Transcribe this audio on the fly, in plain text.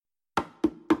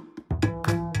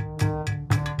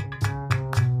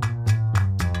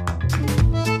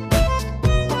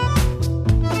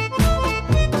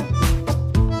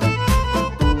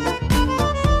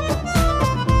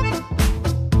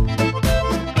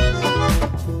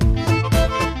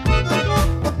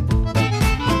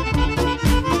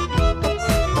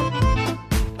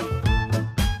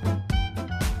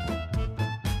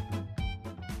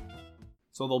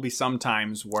So there'll be some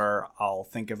times where I'll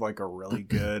think of like a really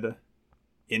good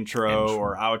intro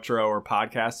or outro or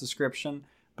podcast description,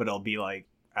 but it'll be like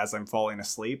as I'm falling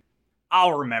asleep.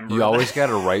 I'll remember. You always got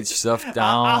to write stuff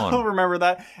down. I'll remember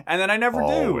that, and then I never do.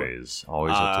 Always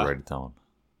have to write it down.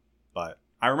 But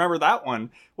I remember that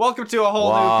one. Welcome to a whole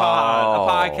new pod,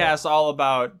 a podcast all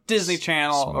about Disney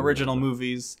Channel original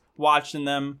movies, watching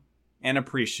them and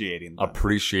appreciating them.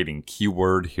 Appreciating,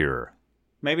 keyword here.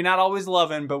 Maybe not always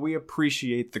loving, but we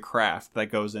appreciate the craft that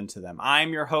goes into them.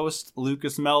 I'm your host,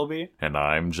 Lucas Melby. And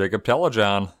I'm Jacob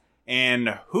Telejohn.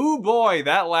 And hoo boy,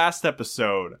 that last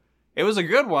episode. It was a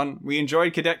good one. We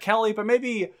enjoyed Cadet Kelly, but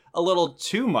maybe a little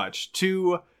too much,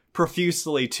 too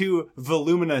profusely, too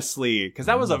voluminously, because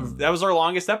that was our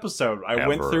longest episode. I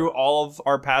went through all of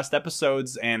our past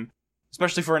episodes, and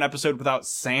especially for an episode without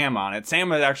Sam on it. Sam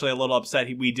was actually a little upset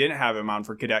we didn't have him on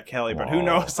for Cadet Kelly, but who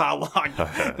knows how long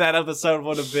that episode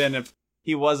would have been if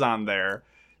he was on there.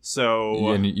 So,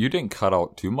 and you didn't cut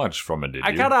out too much from it, did you?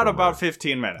 I cut out about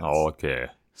 15 minutes. Oh, okay.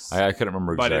 I couldn't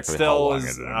remember exactly but it still how long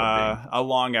was a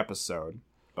long episode.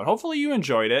 But hopefully you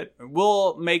enjoyed it.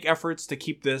 We'll make efforts to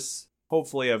keep this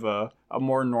hopefully of a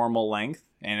more normal length,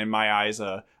 and in my eyes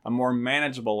a more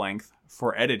manageable length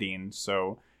for editing.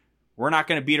 So we're not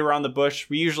going to beat around the bush.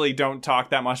 We usually don't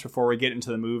talk that much before we get into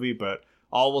the movie, but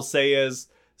all we'll say is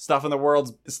stuff in the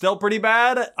world's still pretty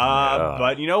bad.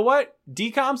 But you know what?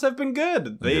 DComs have been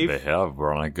good. They have.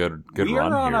 We're on a good we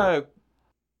run are on here.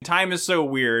 Time is so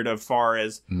weird as far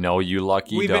as... No, you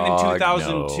lucky we've dog. We've been in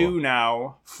 2002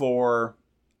 now for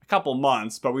a couple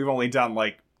months, but we've only done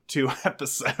like 2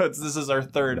 episodes. This is our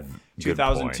third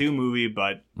 2002 movie,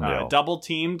 but double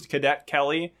teamed Cadet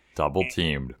Kelly. Double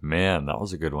teamed. Man, that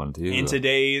was a good one too. In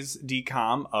today's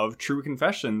DCOM of Tru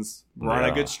Confessions. We're on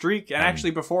a good streak. And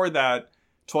actually before that,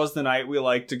 'Twas the Night we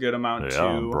liked a good amount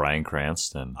too. Bryan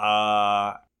Cranston.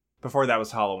 Before that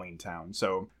was Halloween Town.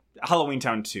 So... Halloween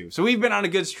Town 2. So we've been on a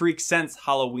good streak since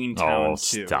Halloween Town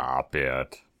 2. Oh, stop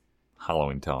it.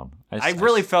 Halloween Town. I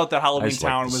really felt that Halloween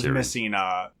Town was missing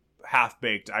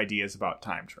half-baked ideas about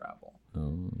time travel.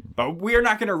 But we're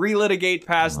not going to relitigate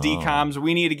past DComs.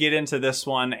 We need to get into this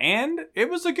one. And it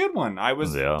was a good one. I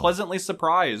was pleasantly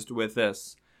surprised with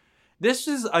this. This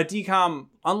is a DCOM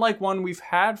unlike one we've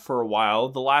had for a while.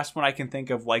 The last one I can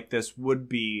think of like this would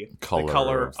be The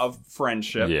Color of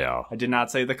Friendship. Yeah. I did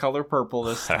not say The Color Purple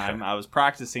this time. I was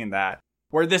practicing that.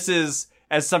 Where this is,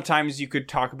 as sometimes you could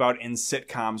talk about in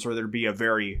sitcoms, where there'd be a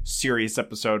very serious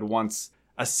episode once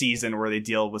a season where they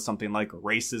deal with something like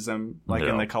racism, like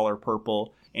in The Color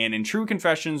Purple. And in Tru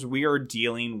Confessions, we are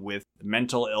dealing with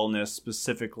mental illness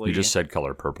specifically. You just said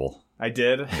Color Purple. I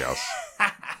did? Yes.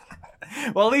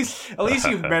 Well, at least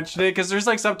you mentioned it, because there's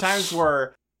like sometimes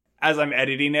where, as I'm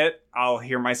editing it, I'll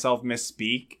hear myself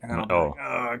misspeak, and I'll be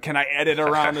like, can I edit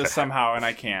around this somehow? And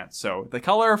I can't. So, The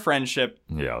Color of Friendship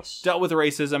dealt with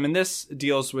racism, and this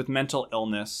deals with mental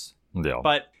illness. Yeah.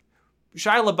 But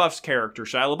Shia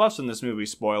LaBeouf's in this movie,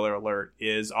 spoiler alert,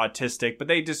 is autistic, but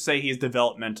they just say he's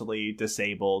developmentally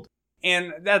disabled.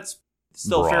 And that's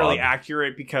still fairly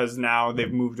accurate, because now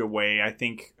they've moved away, I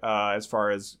think, as far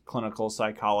as clinical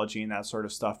psychology and that sort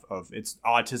of stuff, of it's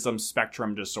autism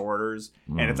spectrum disorders,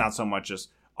 and it's not so much just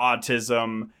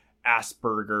autism,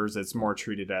 Asperger's. It's more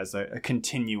treated as a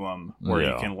continuum where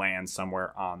you can land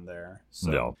somewhere on there.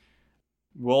 So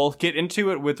we'll get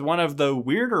into it with one of the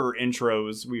weirder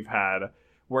intros we've had,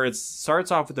 where it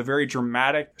starts off with a very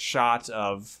dramatic shot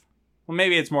of, well,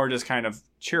 maybe it's more just kind of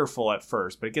cheerful at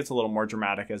first, but it gets a little more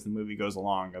dramatic as the movie goes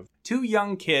along, of 2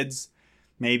 young kids,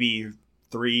 maybe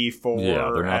 3, 4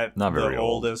 they're not very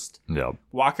oldest,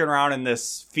 walking around in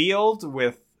this field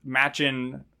with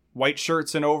matching white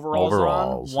shirts and overalls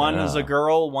on. One is a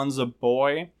girl, one's a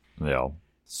boy.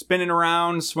 Spinning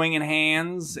around, swinging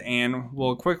hands, and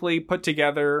we'll quickly put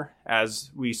together,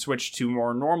 as we switch to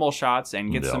more normal shots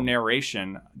and get some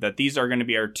narration, that these are going to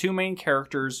be our 2 main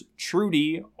characters,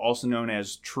 Trudy, also known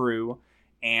as Tru,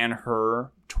 and her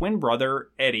twin brother,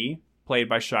 Eddie, played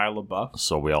by Shia LaBeouf.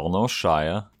 So we all know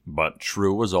Shia, but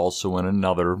Tru was also in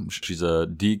another. She's a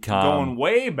DCOM. Going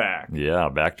way back. Yeah,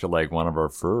 back to like one of our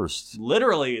first.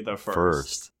 Literally the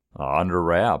first. Under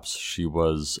Wraps, she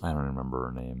was, I don't remember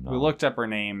her name. No. We looked up her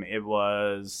name. It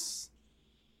was,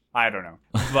 I don't know.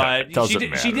 But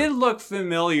she did look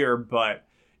familiar, but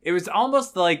it was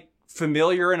almost like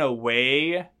familiar in a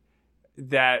way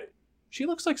that she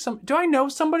looks like do I know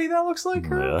somebody that looks like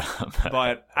her? Yeah.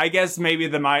 But I guess maybe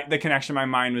the connection my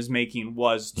mind was making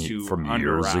was to from Under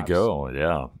years Wraps. ago,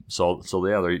 yeah. So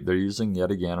yeah, they're using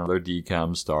yet again another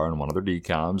DCOM star in one of their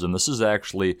DCOMs, and this is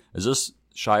this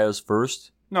Shia's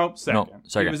first? Nope, second. No,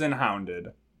 second. He was in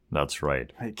Hounded. That's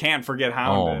right. I can't forget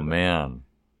Hounded. Oh, man.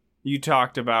 You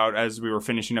talked about, as we were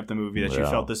finishing up the movie, that you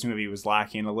felt this movie was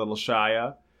lacking a little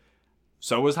Shia.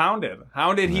 So was Hounded.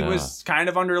 He was kind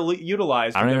of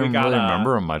underutilized. I don't even really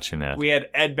remember him much in it. We had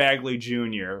Ed Bagley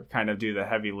Jr. kind of do the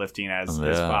heavy lifting as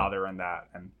his father in that,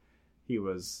 and he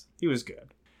was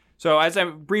good. So as I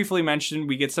briefly mentioned,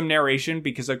 we get some narration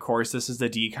because, of course, this is the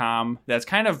DCOM that's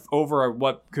kind of over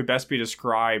what could best be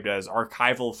described as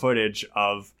archival footage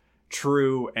of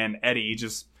Tru and Eddie.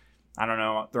 Just, I don't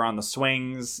know, they're on the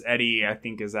swings. Eddie, I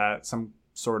think, is at some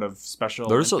sort of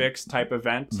Special Olympics type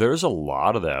event. There's a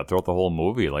lot of that throughout the whole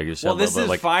movie, like you said. Well, this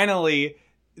is finally,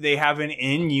 they have an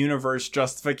in-universe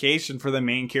justification for the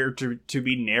main character to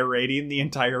be narrating the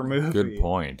entire movie. Good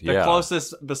point. The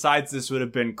closest besides this would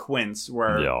have been Quince,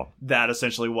 where that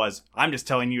essentially was, I'm just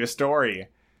telling you a story.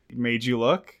 It made you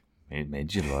look. It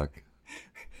made you look.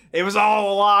 It was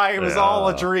all a lie. It was all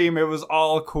a dream. It was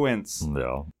all Quince.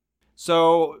 Yeah.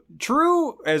 So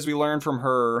Tru, as we learned from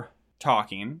her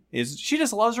talking, is she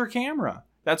just loves her camera.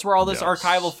 That's where all this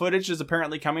archival footage is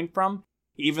apparently coming from,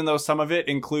 even though some of it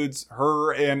includes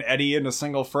her and Eddie in a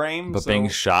single frame. But being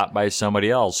shot by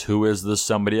somebody else. Who is this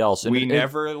somebody else? And we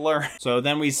never learn. So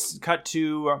then we cut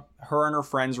to her and her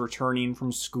friends returning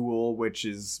from school, which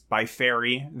is by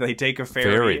ferry. They take a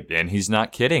ferry. And he's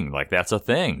not kidding. Like, that's a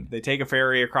thing. They take a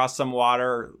ferry across some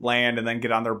water, land, and then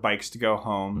get on their bikes to go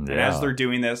home. Yeah. And as they're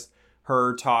doing this,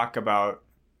 her talk about...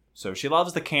 So she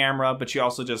loves the camera, but she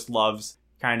also just loves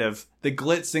kind of the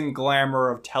glitz and glamour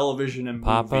of television and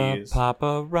movies.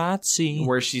 Paparazzi.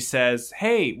 Where she says,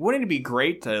 hey, wouldn't it be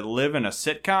great to live in a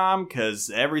sitcom? Because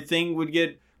everything would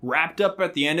get wrapped up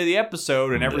at the end of the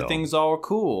episode and everything's all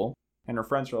cool. And her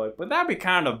friends are like, but that'd be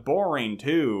kind of boring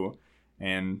too.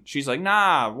 And she's like,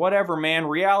 nah, whatever, man.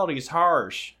 Reality's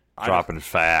harsh. Dropping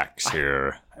facts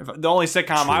here. The only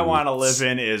sitcom I want to live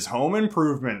in is Home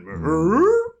Improvement.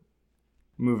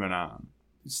 Moving on.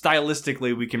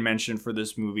 Stylistically, we can mention for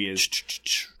this movie is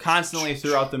constantly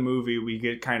throughout the movie, we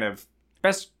get kind of,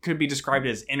 best could be described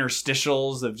as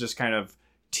interstitials of just kind of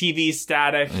TV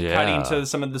static, cutting to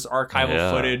some of this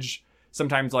archival footage.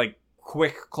 Sometimes like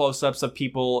quick close-ups of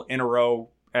people in a row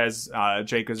as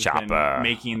Jake has been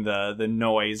making the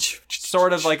noise.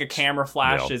 Sort of like a camera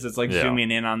flash as it's like zooming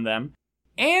in on them.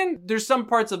 And there's some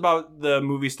parts about the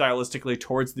movie stylistically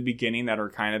towards the beginning that are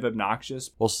kind of obnoxious.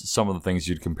 Well, some of the things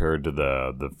you'd compare to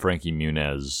the Frankie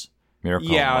Muniz Miracle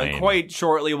Lane. Quite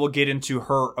shortly we'll get into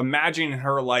her imagining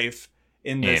her life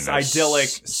in this idyllic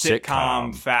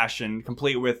sitcom fashion,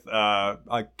 complete with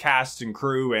a cast and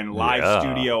crew and live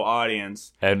studio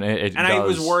audience. And I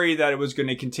was worried that it was going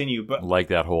to continue, but like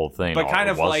that whole thing. But kind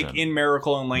of like in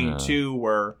Miracle in Lane 2,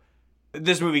 where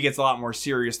this movie gets a lot more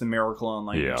serious than Miracle in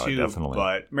Lane 2. Definitely.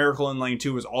 But Miracle in Lane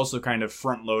 2 was also kind of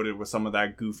front-loaded with some of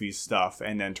that goofy stuff.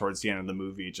 And then towards the end of the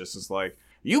movie, it just is like,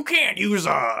 you can't use a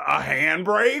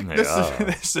handbrake?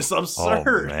 This is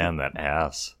absurd. Oh, man, that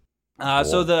ass.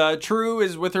 So the Tru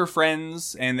is with her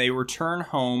friends, and they return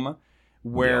home,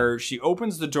 where she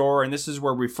opens the door, and this is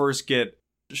where we first get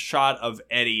a shot of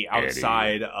Eddie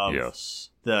outside of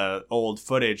the old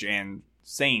footage, and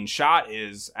saying shot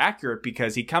is accurate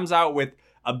because he comes out with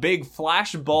a big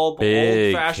flash bulb,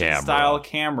 old-fashioned style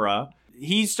camera.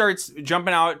 He starts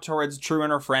jumping out towards Tru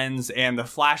and her friends, and the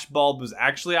flash bulb was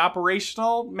actually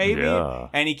operational, maybe. Yeah.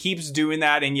 And he keeps doing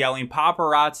that and yelling,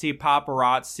 paparazzi,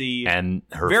 paparazzi. And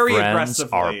her very friends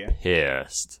aggressively. Are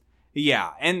pissed.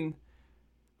 Yeah, and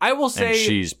I will say... And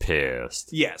she's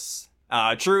pissed. Yes.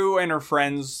 Tru and her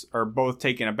friends are both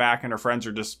taken aback, and her friends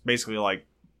are just basically like,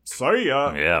 see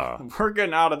ya. Yeah. We're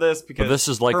getting out of this because this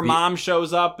is like her mom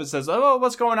shows up and says, oh,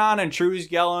 what's going on? And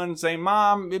Tru's yelling, saying,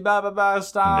 Mom, blah, blah, blah,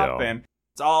 stop. No. And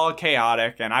it's all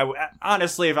chaotic. And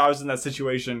honestly, if I was in that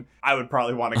situation, I would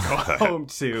probably want to go home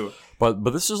too. But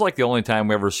this is like the only time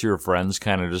we ever see her friends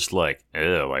kind of just like,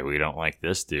 ew, like we don't like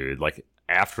this dude. Like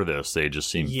after this, they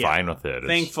just seem fine with it.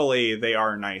 Thankfully, they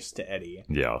are nice to Eddie.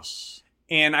 Yes.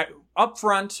 And up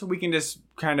front, we can just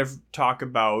kind of talk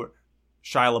about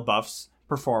Shia LaBeouf's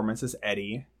performance as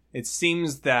Eddie. It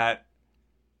seems that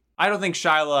I don't think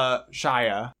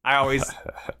Shia, I always,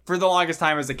 for the longest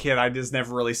time as a kid, I just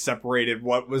never really separated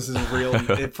what was his real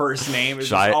first name.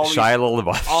 Shia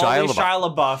LaBeouf.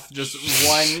 Shia LaBeouf, just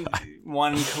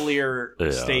one clear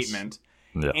statement.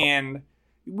 Yeah. And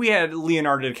we had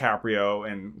Leonardo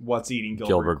DiCaprio and What's Eating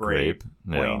Gilbert Grape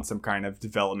playing some kind of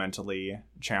developmentally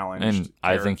challenged and character.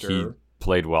 I think he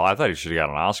played well. I thought he should have got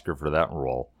an Oscar for that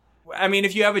role. I mean,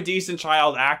 if you have a decent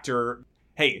child actor,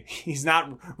 hey, he's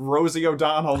not Rosie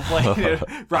O'Donnell playing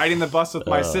riding the bus with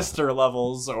my sister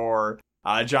levels, or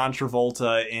John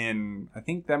Travolta in, I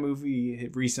think that movie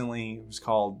recently was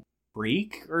called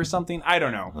freak or something. I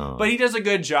don't know. But he does a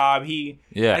good job. I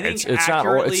think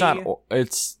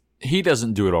he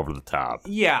doesn't do it over the top.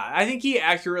 Yeah, I think he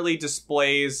accurately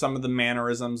displays some of the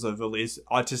mannerisms of at least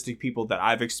autistic people that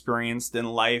I've experienced in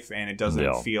life, and it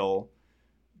doesn't feel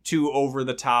too over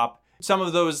the top. Some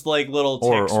of those like little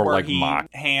tics where like he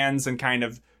hands and kind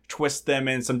of twist them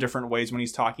in some different ways when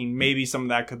he's talking. Maybe some of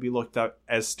that could be looked at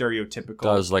as stereotypical.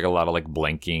 Does like a lot of like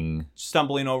blinking,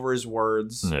 stumbling over his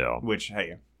words. Yeah. Which,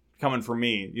 hey, coming from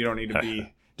me, you don't need to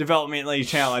be developmentally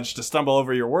challenged to stumble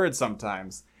over your words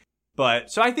sometimes.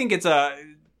 But so I think it's not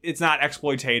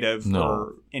exploitative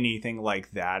or anything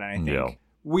like that. And I think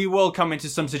we will come into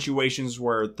some situations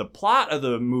where the plot of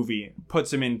the movie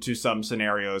puts him into some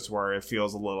scenarios where it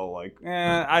feels a little like,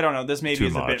 I don't know, this maybe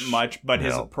is a bit much, but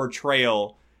his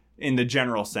portrayal in the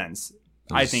general sense,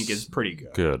 I think is pretty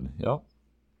good. Good, yep.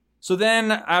 So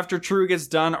then after Tru gets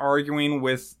done arguing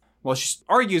with, she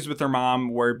argues with her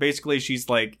mom where basically she's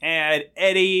like,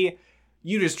 Eddie,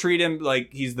 you just treat him like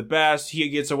he's the best. He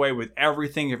gets away with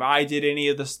everything. If I did any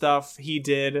of the stuff he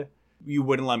did, you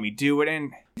wouldn't let me do it.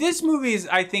 And this movie is,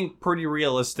 I think, pretty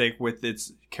realistic with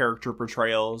its character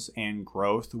portrayals and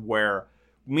growth, where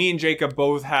me and Jacob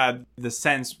both had the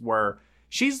sense where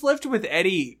she's lived with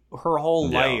Eddie her whole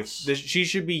life. She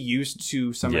should be used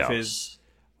to some of his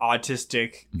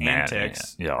autistic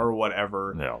antics or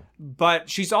whatever. Yeah. But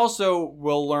she's also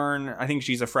will learn, I think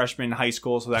she's a freshman in high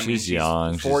school, so that means she's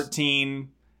young.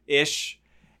 14-ish.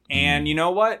 And you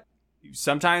know what?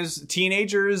 Sometimes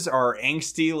teenagers are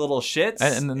angsty little shits.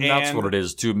 And that's what it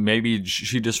is, too. Maybe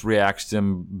she just reacts to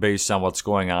him based on what's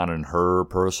going on in her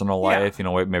personal life. You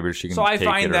know, maybe she can take it,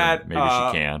 or maybe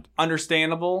she can't.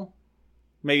 Understandable.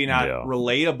 Maybe not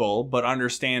relatable, but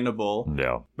understandable.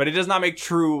 Yeah. But it does not make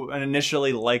Tru an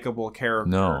initially likable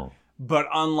character. No. But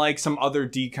unlike some other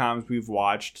DCOMs we've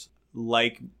watched,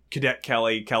 like Cadet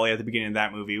Kelly at the beginning of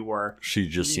that movie, where she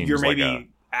just seems you're maybe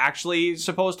actually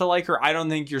supposed to like her. I don't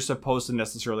think you're supposed to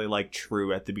necessarily like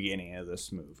Tru at the beginning of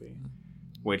this movie,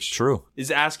 which is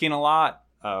asking a lot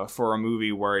for a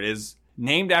movie where it is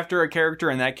named after a character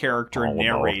and that character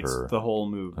narrates the whole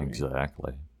movie.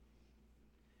 Exactly.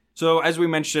 So as we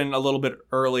mentioned a little bit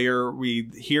earlier, we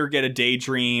here get a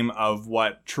daydream of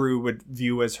what Tru would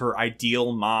view as her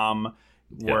ideal mom,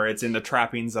 where it's in the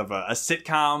trappings of a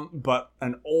sitcom, but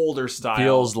an older style.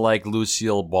 Feels like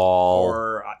Lucille Ball.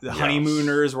 Or the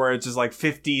Honeymooners, where it's just like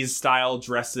 50s style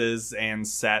dresses and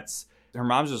sets. Her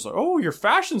mom's just like, oh, your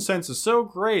fashion sense is so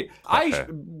great. I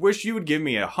wish you would give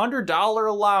me $100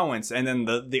 allowance. And then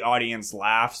the audience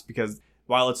laughs because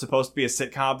while it's supposed to be a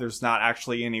sitcom, there's not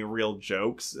actually any real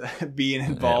jokes being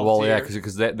involved here.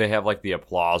 Because they have like the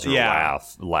applause or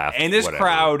laugh. And this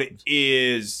crowd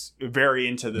is very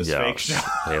into this fake show.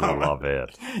 They love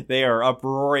it. They are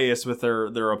uproarious with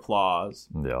their applause.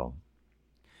 Yeah.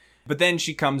 But then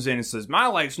she comes in and says, my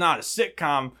life's not a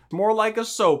sitcom, more like a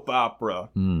soap opera.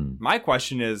 My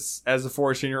question is, as a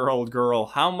 14-year-old girl,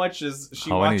 how much is she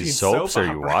watching? How many soaps are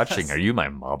you watching? Are you my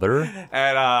mother?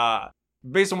 And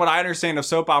based on what I understand of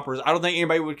soap operas, I don't think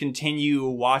anybody would continue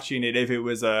watching it if it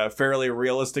was a fairly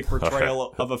realistic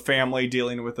portrayal of a family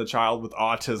dealing with a child with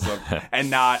autism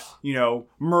and not,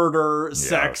 murder,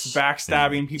 sex,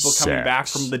 backstabbing, people coming back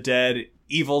from the dead,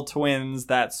 evil twins,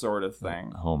 that sort of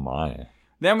thing. Oh my.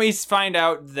 Then we find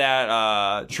out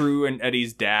that Tru and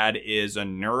Eddie's dad is a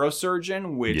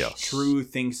neurosurgeon, which Tru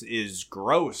thinks is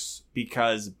gross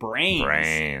because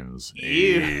brains.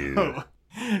 Ew.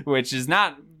 Which is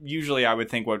not usually, I would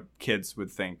think, what kids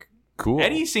would think. Cool.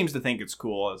 Eddie seems to think it's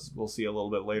cool, as we'll see a little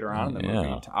bit later on in the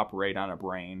movie, to operate on a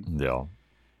brain. Yeah.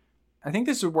 I think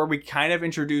this is where we kind of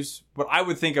introduce what I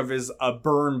would think of as a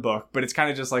burn book, but it's kind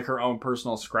of just like her own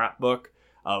personal scrapbook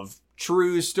of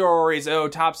true stories,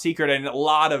 top secret, and a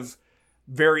lot of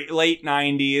very late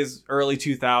 90s, early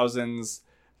 2000s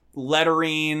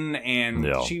lettering, and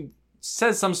she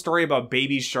says some story about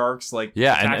baby sharks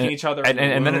attacking each other.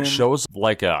 And then it shows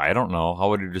I don't know, how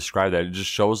would you describe that? It just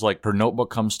shows like her notebook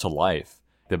comes to life.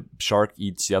 The shark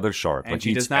eats the other shark. And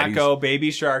she does not go baby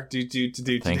shark do.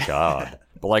 Thank God.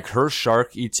 But like her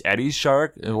shark eats Eddie's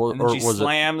shark, or she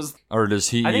slams. Or does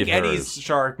he? I think eat Eddie's hers?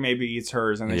 Shark maybe eats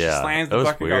hers, and then she slams the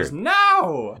book and goes,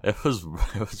 "No!" It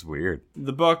was weird.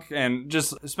 The book, and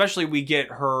just especially we get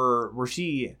her where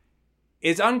she.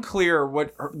 It's unclear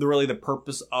what really the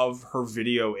purpose of her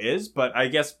video is, but I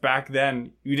guess back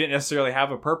then you didn't necessarily have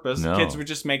a purpose. No. Kids would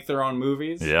just make their own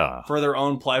movies for their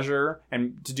own pleasure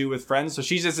and to do with friends. So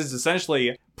she just is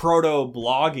essentially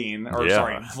vlogging,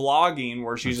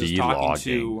 where she's just talking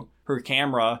to her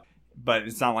camera, but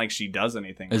it's not like she does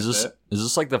anything Is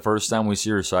this like the first time we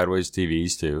see her sideways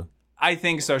TVs too? I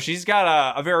think so. She's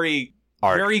got a very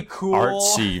very cool,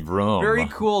 artsy room, very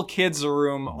cool kids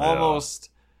room. Yeah. Almost,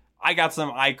 I got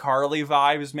some iCarly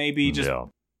vibes. Maybe just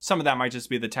some of that might just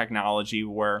be the technology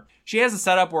where she has a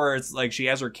setup where it's like she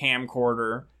has her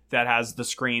camcorder that has the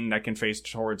screen that can face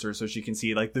towards her so she can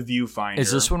see like the viewfinder.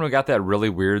 Is this when we got that really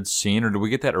weird scene, or did we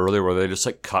get that earlier where they just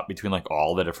like cut between like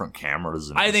all the different cameras?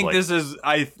 And I think like, this is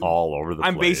all over the place.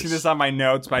 I'm basing this on my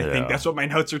notes, but I think that's what my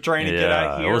notes are trying to get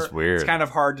at here. It was weird. It's kind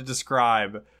of hard to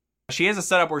describe. She has a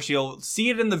setup where she'll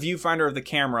see it in the viewfinder of the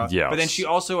camera, but then she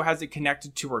also has it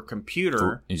connected to her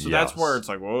computer. So that's where it's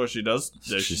like, whoa, she does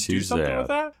she do something with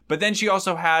that? But then she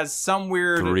also has some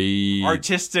weird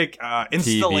artistic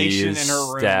installation TVs in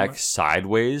her room. Stacked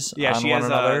sideways. Yeah, on she one has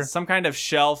another. Some kind of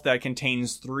shelf that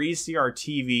contains 3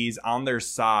 CRTVs on their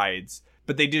sides,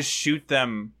 but they just shoot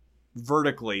them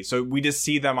vertically. So we just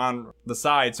see them on the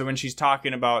side. So when she's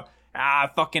talking about, I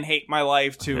fucking hate my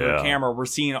life to her camera, we're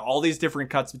seeing all these different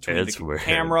cuts between the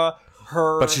camera,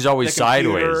 her, but she's always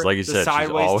sideways, like you said.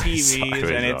 Sideways she's TVs,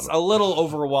 sideways and it's a little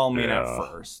overwhelming at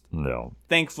first. No.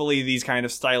 Thankfully, these kind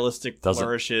of stylistic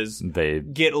flourishes they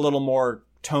get a little more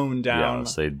toned down.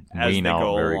 Yes, they wean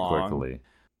out very quickly.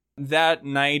 That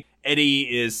night,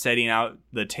 Eddie is setting out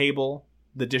the table,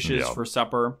 the dishes for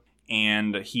supper.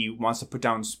 And he wants to put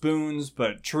down spoons,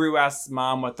 but Tru asks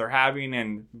Mom what they're having,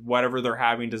 and whatever they're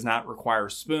having does not require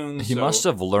spoons. He must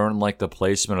have learned, like, the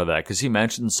placement of that, because he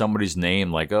mentioned somebody's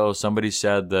name, like, oh, somebody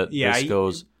said that this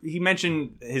goes... He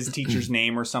mentioned his teacher's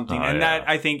name or something, that,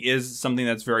 I think, is something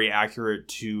that's very accurate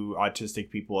to autistic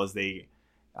people, as they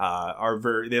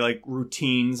they like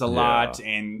routines a lot,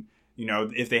 and... You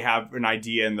know, if they have an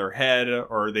idea in their head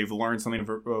or they've learned something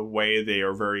a way, they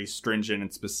are very stringent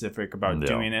and specific about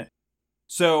doing it.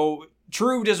 So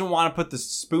Tru doesn't want to put the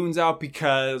spoons out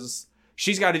because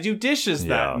she's got to do dishes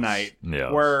that night.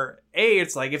 Yes. Where,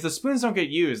 it's like, if the spoons don't get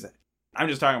used, I'm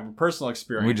just talking from personal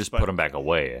experience. We just put them back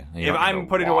away. If I'm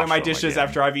putting away my dishes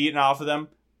after I've eaten off of them,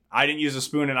 I didn't use a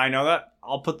spoon and I know that,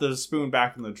 I'll put the spoon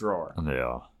back in the drawer.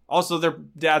 Yeah. Also, their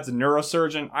dad's a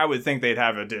neurosurgeon. I would think they'd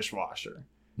have a dishwasher.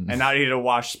 And not need to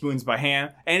wash spoons by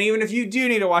hand. And even if you do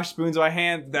need to wash spoons by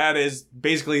hand, that is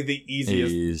basically the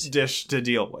easiest dish to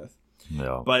deal with.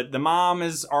 Yeah. But the mom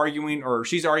is arguing, or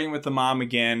she's arguing with the mom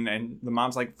again, and the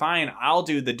mom's like, fine, I'll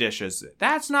do the dishes.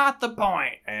 That's not the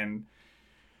point. And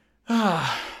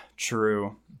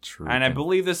True. And I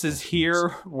believe this is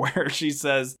here where she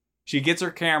says, she gets her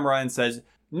camera and says,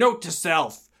 note to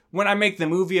self, when I make the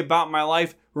movie about my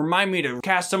life, remind me to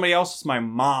cast somebody else as my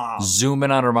mom. Zoom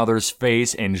in on her mother's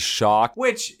face in shock.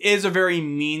 Which is a very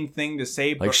mean thing to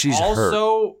say, but she's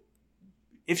also, hurt.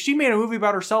 If she made a movie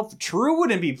about herself, Tru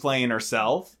wouldn't be playing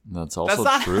herself. That's also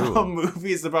true. That's not how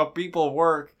movies about people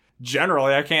work.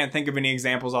 Generally, I can't think of any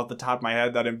examples off the top of my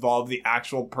head that involve the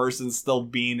actual person still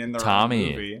being in their own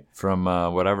movie. Tommy from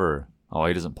whatever. Oh,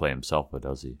 he doesn't play himself, but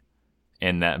does he?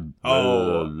 In that... in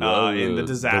the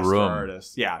Disaster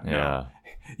Artist. Yeah.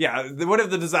 What if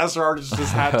the Disaster Artist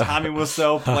just had Tommy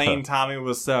Wiseau playing Tommy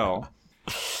Wiseau?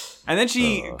 And then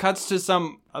she cuts to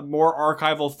some more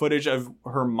archival footage of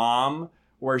her mom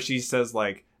where she says,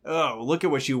 like, oh, look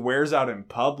at what she wears out in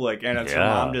public. And it's her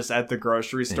mom just at the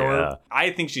grocery store. Yeah.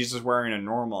 I think she's just wearing a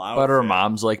normal outfit. But her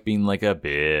mom's, like, being like a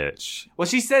bitch. Well,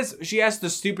 she says she asks the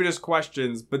stupidest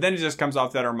questions, but then it just comes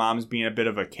off that her mom's being a bit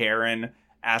of a Karen,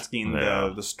 asking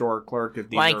the store clerk if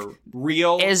these are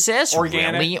real. Is this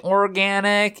organic? Really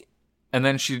organic? And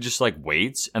then she just like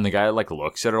waits, and the guy like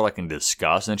looks at her like in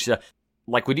disgust, and she's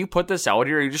like, would you put this out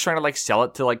here? Are you just trying to like sell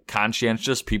it to like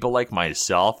conscientious people like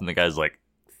myself? And the guy's like,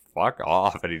 fuck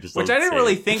off. And he just which I didn't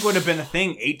really think would have been a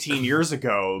thing 18 years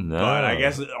ago, but I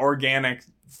guess organic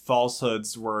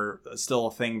falsehoods were still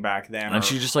a thing back then. And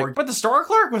she just like, but the store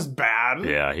clerk was bad.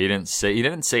 Yeah, he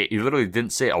literally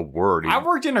didn't say a word. I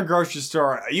worked in a grocery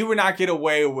store. You would not get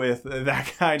away with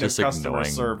that kind of customer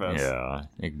service. Yeah,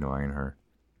 ignoring her.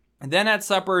 And then at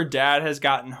supper, Dad has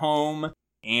gotten home,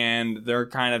 and they're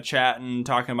kind of chatting,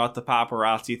 talking about the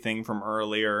paparazzi thing from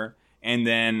earlier. And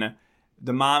then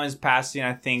the mom is passing,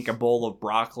 I think, a bowl of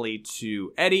broccoli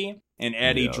to Eddie. And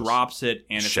Eddie drops it,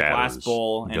 and it's a glass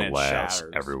bowl, and it shatters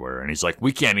everywhere. And he's like,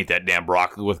 we can't eat that damn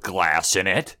broccoli with glass in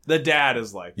it. The dad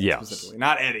is like, specifically,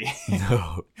 not Eddie.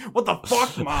 No. What the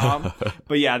fuck, Mom?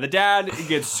 But yeah, the dad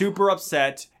gets super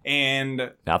upset,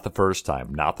 and... Not the first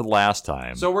time, not the last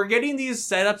time. So we're getting these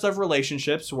setups of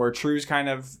relationships where Tru's kind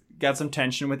of got some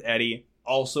tension with Eddie,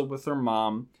 also with her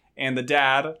mom, and the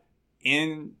dad,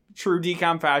 in true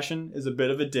decom fashion, is a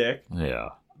bit of a dick. Yeah.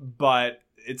 But...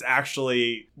 it's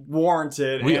actually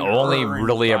warranted. We only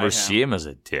really ever see him as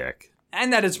a dick.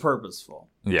 And that is purposeful.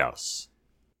 Yes.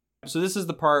 So this is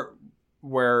the part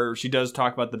where she does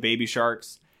talk about the baby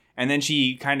sharks. And then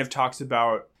she kind of talks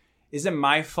about, is it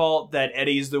my fault that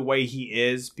Eddie's the way he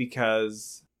is?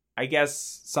 Because I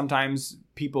guess sometimes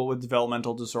people with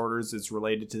developmental disorders, it's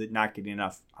related to not getting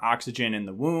enough oxygen in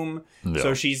the womb. Yeah.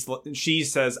 So she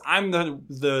says, I'm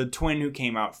the twin who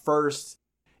came out first.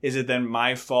 Is it then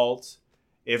my fault?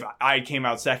 If I came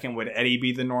out second, would Eddie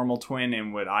be the normal twin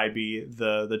and would I be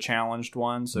the challenged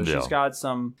one? So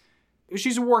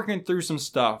she's working through some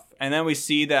stuff. And then we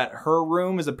see that her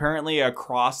room is apparently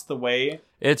across the way.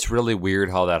 It's really weird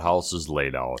how that house is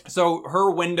laid out. So her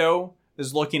window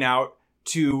is looking out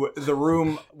to the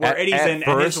room where Eddie's in,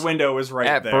 and his window is right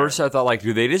there. At first, I thought, like,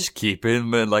 do they just keep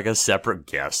him in, like, a separate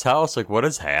guest house? Like, what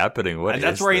is happening?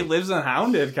 That's where he lives in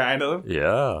Hounded, kind of.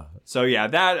 Yeah. So, yeah,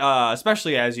 that,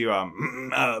 especially as you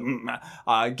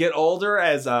get older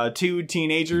as two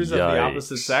teenagers of the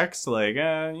opposite sex, like,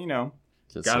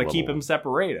 gotta keep them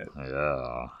separated.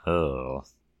 Yeah. Oh.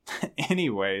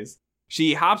 Anyways.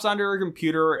 She hops onto her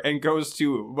computer and goes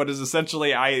to what is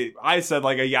essentially, I said,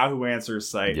 like a Yahoo Answers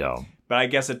site. Yeah. But I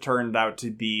guess it turned out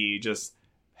to be just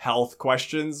health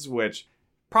questions, which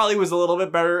probably was a little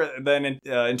bit better than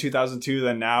in 2002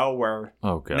 than now, where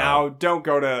now don't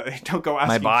go asking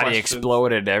my body questions.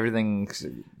 Exploded, everything.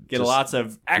 Get lots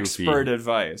of expert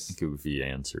advice. Goofy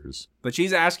answers. But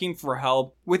she's asking for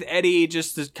help with Eddie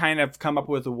just to kind of come up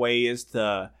with ways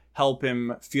to help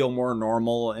him feel more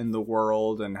normal in the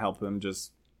world and help him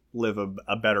just live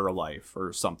a better life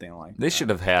or something like that. They should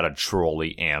have had a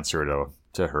trolley answer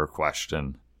to her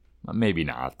question. Maybe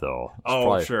not, though.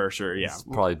 Sure, yeah. It's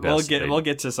probably best. We'll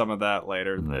get to some of that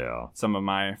later. Yeah. Some of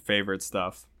my favorite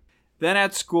stuff. Then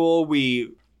at school,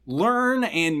 we learn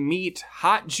and meet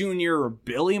hot junior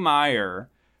Billy Meyer,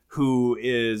 who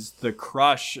is the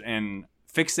crush and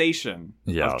fixation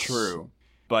of Tru.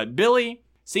 But Billy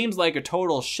seems like a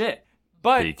total shit.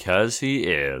 But because he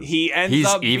is. He's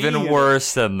even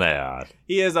worse than that.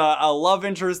 He is a love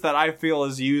interest that I feel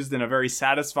is used in a very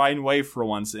satisfying way for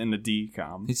once in the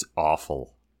DCOM. He's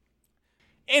awful.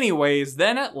 Anyways,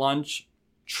 then at lunch,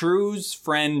 Tru's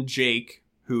friend Jake,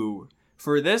 who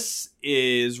for this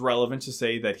is relevant to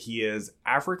say that he is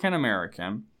African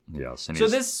American. Yes. So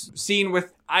this scene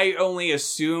with, I only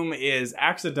assume, is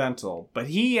accidental, but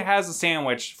he has a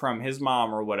sandwich from his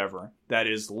mom or whatever that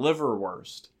is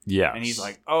liverwurst. Yes. And he's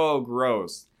like, oh,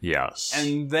 gross. Yes.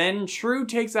 And then Tru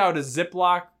takes out a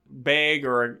Ziploc bag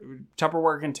or a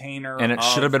Tupperware container. And it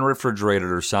should have been refrigerated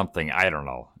or something. I don't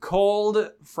know.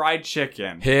 Cold fried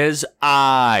chicken. His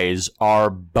eyes are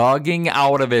bugging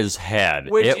out of his head.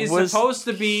 Which is supposed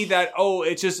to be that,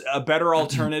 it's just a better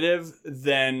alternative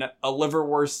than a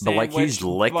liverwurst sandwich. But like he's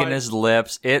licking his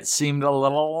lips. It seemed a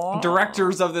little...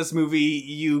 Directors of this movie,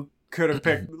 you could have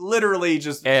picked literally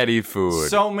just Eddie food.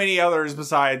 So many others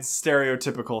besides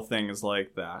stereotypical things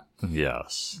like that.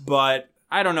 Yes. But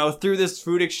I don't know, through this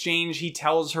food exchange, he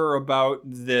tells her about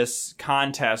this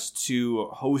contest to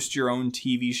host your own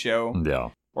TV show. Yeah.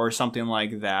 Or something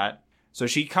like that. So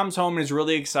she comes home and is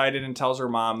really excited and tells her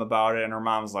mom about it. And her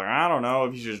mom's like, I don't know,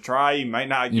 if you should try, you might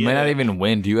not You might not even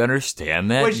win. Do you understand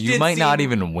that? You might not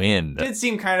even win. Did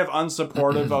seem kind of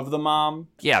unsupportive of the mom.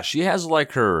 Yeah, she has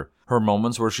like her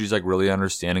moments where she's like really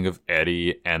understanding of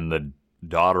Eddie and the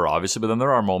daughter, obviously, but then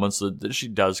there are moments that she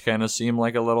does kind of seem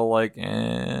like a little like,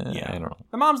 I don't know.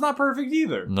 The mom's not perfect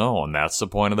either. No, and that's the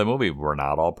point of the movie. We're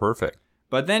not all perfect.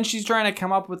 But then she's trying to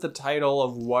come up with the title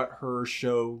of what her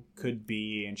show could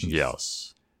be, and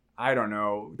she's... I don't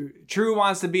know. Tru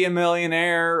Wants to Be a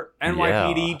Millionaire,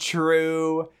 NYPD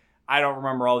Tru. I don't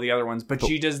remember all the other ones, but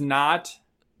she does not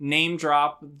name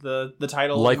drop the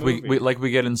title like of the movie.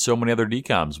 we get in so many other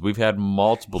DCOMs. We've had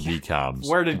multiple DCOMs.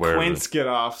 Where did Quince get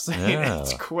off saying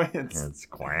it's Quince? It's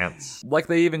Quince. Like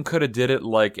they even could have did it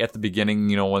like at the beginning,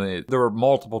 when there were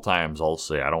multiple times, I'll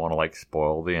say. I don't want to like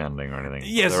spoil the ending or anything.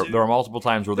 Yes. There were multiple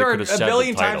times where they could have said the title. There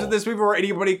are a billion times in this movie where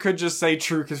anybody could just say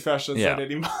Tru Confessions at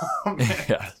any moment.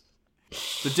 Yeah.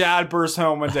 The dad bursts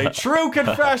home and say, Tru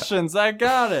Confessions, I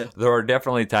got it. There are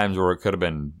definitely times where it could have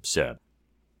been said.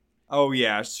 Oh,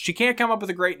 yeah. She can't come up with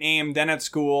a great name. Then at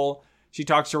school, she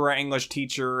talks to her English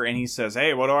teacher, and he says,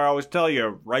 hey, what do I always tell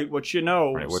you? Write what you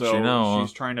know. Write what you know.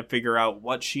 She's trying to figure out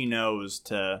what she knows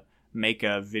to make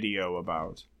a video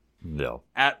about. No.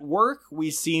 At work,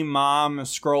 we see Mom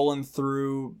scrolling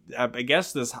through, I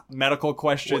guess, this medical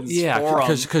questions forum.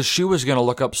 Because she was going to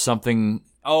look up something...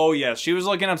 Oh, yes. She was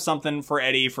looking up something for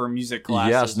Eddie for music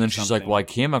classes. Yes, and then she's like, well, I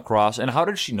came across... And how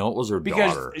did she know it was her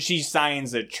daughter? Because she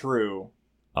signs it Tru.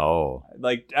 Oh.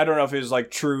 Like, I don't know if it was like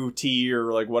Tru T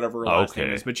or like whatever her last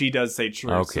name is, but she does say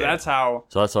Tru. Okay. So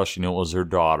that's how she knew it was her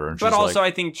daughter. And but also,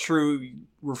 I think Tru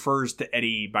refers to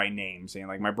Eddie by name, saying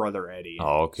like, my brother Eddie.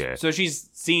 Oh, okay. So she's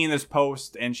seeing this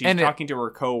post and she's talking to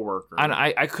her coworker. And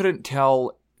I couldn't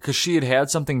tell, because she had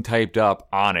something typed up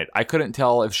on it. I couldn't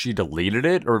tell if she deleted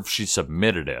it or if she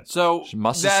submitted it. So she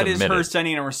must have that submitted. is her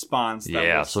sending a response.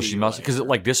 Yeah, so she must, because it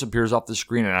like disappears off the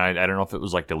screen, and I don't know if it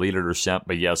was like deleted or sent,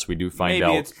 but yes, we do find out.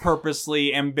 Maybe it's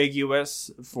purposely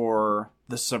ambiguous for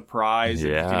the surprise, if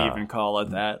you can even call it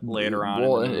that, later on.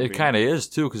 Well, it kind of is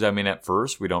too, because I mean, at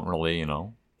first we don't really,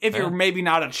 If you're maybe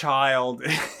not a child,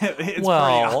 it's pretty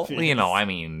obvious. I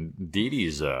mean, Dee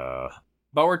Dee's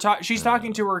But she's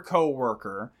talking to her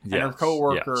coworker, and her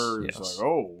coworker is like,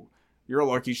 "Oh, you're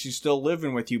lucky she's still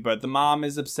living with you." But the mom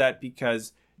is upset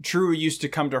because Tru used to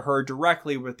come to her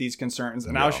directly with these concerns,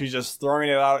 and now she's just throwing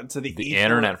it out into the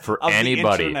internet for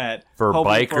anybody, for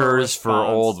bikers, for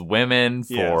old women,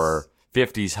 for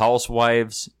 50s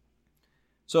housewives.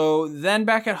 So then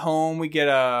back at home, we get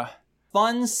a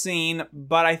fun scene,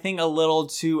 but I think a little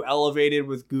too elevated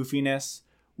with goofiness,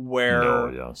 where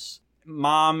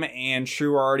Mom and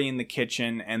Tru are already in the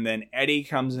kitchen, and then Eddie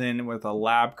comes in with a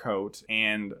lab coat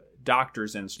and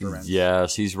doctor's instruments.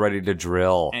 Yes, he's ready to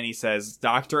drill. And he says,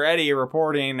 Dr. Eddie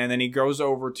reporting, and then he goes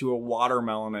over to a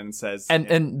watermelon and says...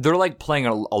 And they're like playing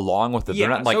along with it. Yeah,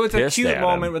 they're not like so it's a cute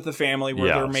moment him. with the family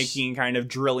where they're making kind of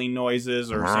drilling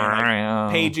noises or saying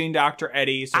like, paging Dr.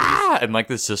 Eddie. So and like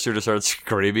the sister just starts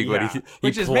screaming. Yeah, when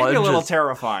which is maybe a little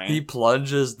terrifying. He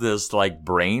plunges this like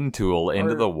brain tool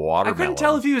into the watermelon. I couldn't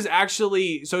tell if he was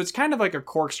actually... So it's kind of like a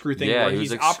corkscrew thing where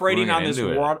he's operating on this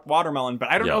watermelon, but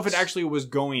I don't know if it actually was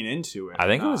going into it. I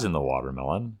think it was in the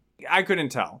watermelon. I couldn't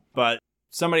tell, but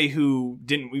somebody who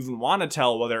didn't even want to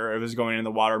tell whether it was going in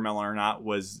the watermelon or not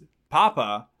was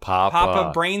Papa.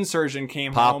 Papa, brain surgeon,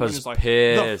 came home and was like,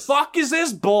 pissed. "The fuck is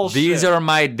this bullshit? These are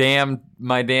my damn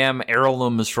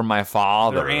heirlooms from my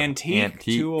father. They're antique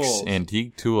tools.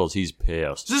 Antique tools." He's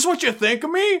pissed. Is this what you think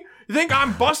of me? You think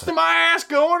I'm busting my ass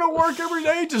going to work every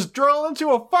day just drilling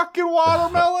into a fucking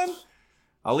watermelon?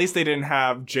 At least they didn't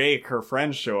have Jake, her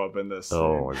friend, show up in this scene.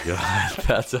 Oh my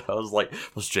god. I was like,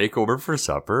 was Jake over for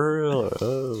supper?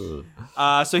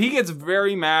 So he gets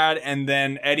very mad, and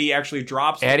then Eddie actually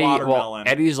drops the watermelon. Well,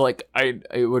 Eddie's like, what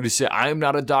do you say? I'm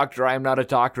not a doctor, and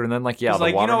then like, he's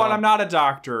like, you know what, I'm not a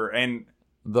doctor, and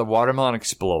the watermelon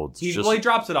explodes. He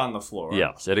drops it on the floor.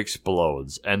 Yes, it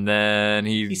explodes, and then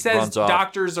he says runs off.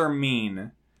 Doctors are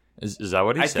mean. Is that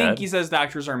what he said? I think he says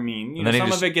doctors are mean.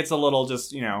 Some of it gets a little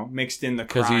just, mixed in the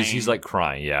crying. Because he's like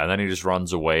crying, yeah. And then he just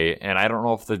runs away. And I don't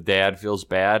know if the dad feels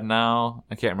bad now.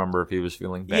 I can't remember if he was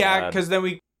feeling bad. Yeah, because then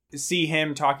we see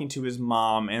him talking to his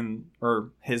mom or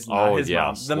his mom.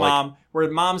 The mom, where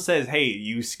mom says, "Hey,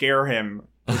 you scare him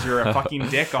because you're a fucking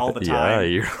dick all the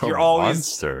time. Yeah, you're always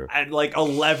monster. At like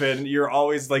 11, you're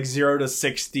always like 0 to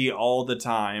 60 all the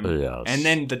time." Yes. And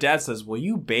then the dad says, "Well,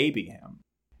 you baby him."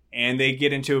 And they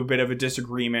get into a bit of a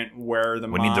disagreement where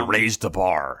we need to raise the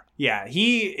bar. Yeah,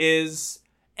 he is...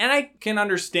 And I can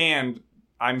understand,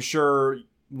 I'm sure,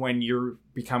 when you're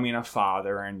becoming a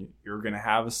father and you're going to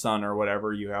have a son or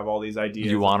whatever, you have all these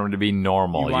ideas. You want him to be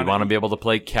normal. You want to be able to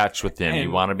play catch with him.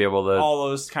 You want to be able to all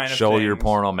those kind of show things. Your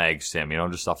porno mags to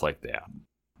him. Just stuff like that.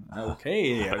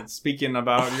 Okay, speaking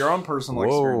about your own personal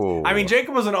experience. I mean,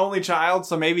 Jacob was an only child,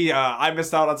 so maybe I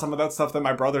missed out on some of that stuff that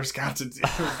my brothers got to do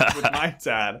with my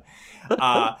dad. But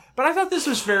I thought this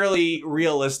was fairly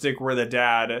realistic where the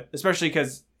dad, especially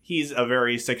because he's a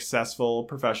very successful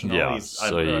professional. Yeah, he's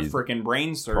a freaking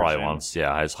brain surgeon. Probably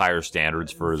has higher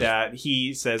standards for his that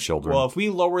he says, children. Well, if we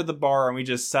lower the bar and we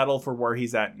just settle for where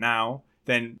he's at now,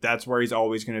 then that's where he's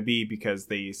always going to be, because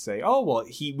they say, oh, well,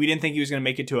 we didn't think he was going to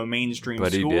make it to a mainstream school.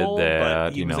 But he did that.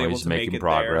 But he was able he's to making make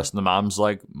progress. there. And the mom's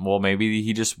like, well, maybe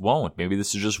he just won't. Maybe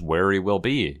this is just where he will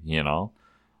be,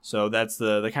 So that's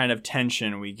the kind of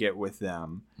tension we get with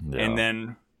them. Yeah. And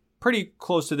then pretty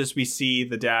close to this, we see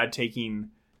the dad taking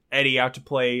Eddie out to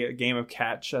play a game of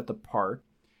catch at the park.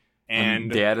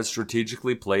 And dad is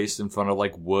strategically placed in front of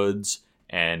like woods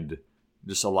and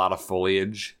just a lot of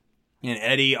foliage. And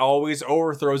Eddie always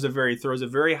throws it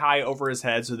very high over his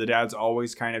head, so the dad's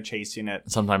always kind of chasing it.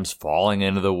 Sometimes falling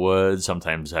into the woods,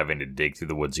 sometimes having to dig through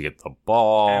the woods to get the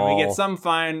ball. And we get some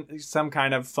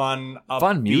kind of fun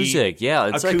music, yeah.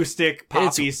 It's acoustic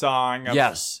poppy song.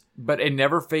 Yes, but it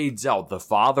never fades out. The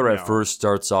father at first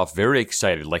starts off very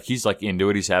excited. Like, he's like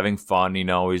into it, he's having fun,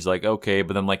 he's like, okay,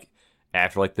 but then like,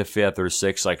 after like the 5th or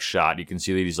 6th shot, you can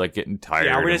see that he's like getting tired.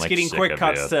 Yeah, we're just and, getting quick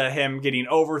cuts to him getting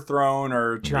overthrown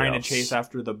or trying to chase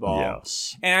after the ball.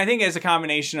 Yes. And I think it's a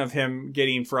combination of him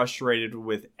getting frustrated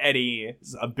with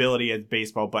Eddie's ability at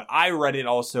baseball, but I read it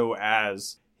also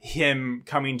as him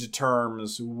coming to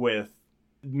terms with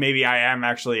maybe I am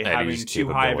actually having Eddie's too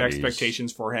high of capabilities.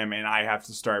 expectations for him, and I have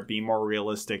to start being more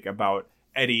realistic about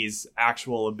Eddie's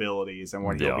actual abilities and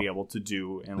what he'll be able to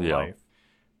do in life.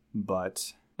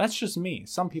 But that's just me.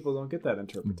 Some people don't get that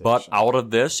interpretation. But out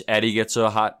of this, Eddie gets a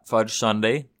hot fudge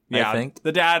sundae, I think.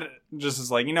 The dad just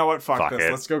is like, you know what? Fuck this.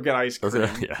 It. Let's go get ice cream.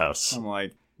 Yes. I'm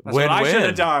like, that's what I Win-win. should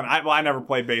have done. I never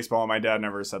played baseball, and my dad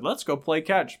never said, let's go play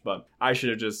catch. But I should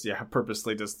have just,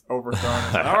 purposely just overthrown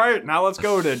and said, all right, now let's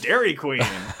go to Dairy Queen.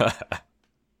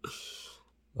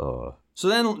 So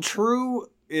then Tru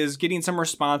is getting some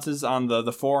responses on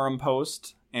the forum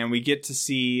post, and we get to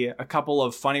see a couple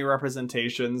of funny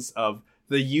representations of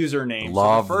the username.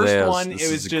 Love so the first this. one, This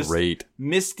it was is just great.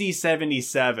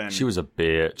 Misty77. She was a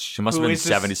bitch. She must have been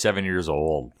 77 years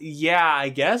old. Yeah, I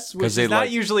guess. Which is not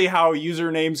usually how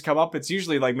usernames come up. It's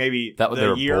usually like maybe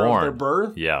the year of their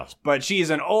birth. Yes. But she's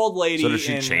an old lady. So does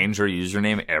she change her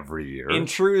username every year? In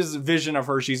Tru's vision of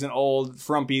her, she's an old,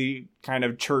 frumpy, kind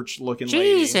of church-looking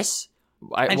lady. Jesus.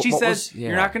 And she says,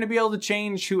 you're not going to be able to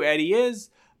change who Eddie is,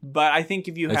 but I think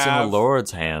if you it's have... in the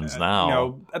Lord's hands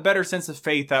now. a better sense of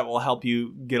faith that will help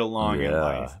you get along in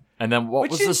life. And then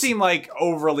Which didn't seem like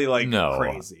overly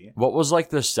crazy. What was like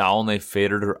the sound they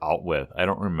faded her out with? I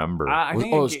don't remember. I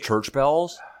think it was church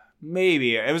bells?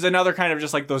 Maybe. It was another kind of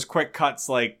just like those quick cuts,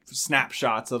 like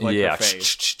snapshots of like her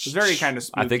face. It was very kind of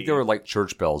spooky. I think they were like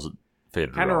church bells that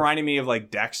faded kind her of out. reminding me of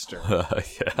like Dexter.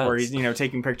 Yes. Where he's,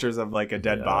 taking pictures of like a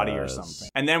dead body or something.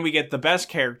 And then we get the best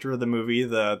character of the movie,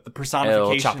 the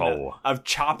personification of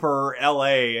Chopper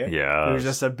L.A. Yeah. Who's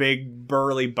just a big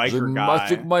burly biker guy. I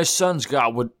think my son's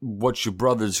got what your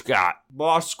brother's got. Well,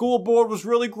 our school board was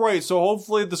really great, so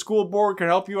hopefully the school board can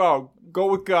help you out. Go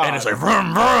with God. And it's like,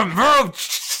 vroom, vroom, vroom.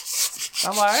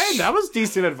 I'm like, hey, that was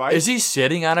decent advice. Is he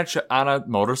sitting on a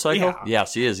motorcycle? Yeah.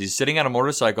 Yes, he is. He's sitting on a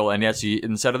motorcycle, and yes,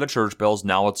 instead of the church bells,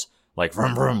 now it's like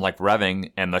vroom, vroom, like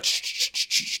revving, and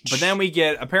the But then we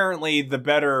get, apparently, the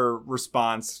better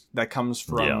response that comes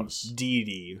from Dee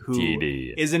Dee, who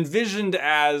is envisioned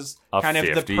as kind of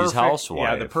the perfect housewife.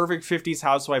 Yeah, the perfect 50s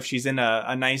housewife. She's in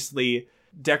a nicely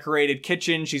decorated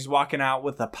kitchen. She's walking out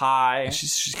with a pie.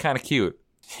 She's kind of cute.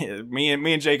 Me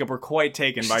and Jacob were quite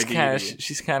taken by Dee Dee.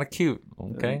 She's kind of cute.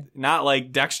 Okay. Not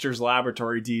like Dexter's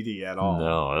Laboratory Dee Dee at all.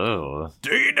 No.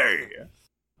 Dee Dee.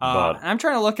 I'm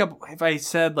trying to look up if I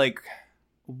said like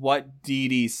what Dee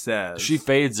Dee says. She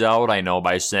fades out, I know,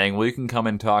 by saying, well, you can come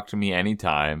and talk to me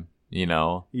anytime,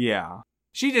 Yeah.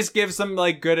 She just gives some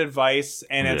like good advice,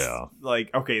 and it's like,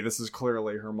 okay, this is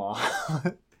clearly her mom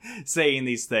saying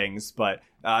these things, but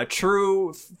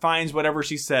Tru finds whatever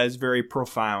she says very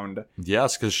profound.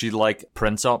 Yes, because she like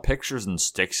prints out pictures and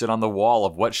sticks it on the wall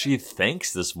of what she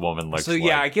thinks this woman looks like. So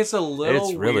yeah, it gets a little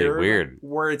it's really weird.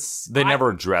 Where they never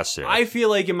address it. I feel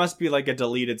like it must be like a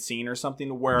deleted scene or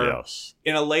something where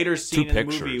in a later scene in the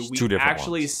movie we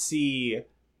actually see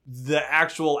the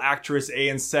actual actress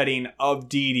and setting of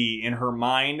Dee Dee in her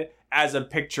mind as a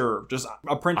picture, just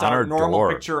a printout, normal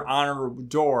picture on her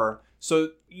door. So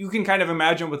you can kind of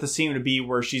imagine what the scene would be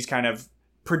where she's kind of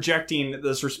projecting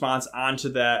this response onto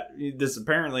this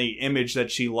apparently image that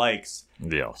she likes.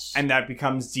 Yes. And that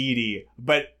becomes Dee Dee.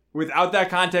 But without that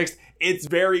context, it's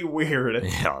very weird.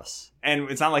 Yes.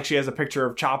 And it's not like she has a picture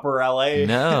of Chopper LA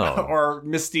or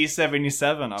Misty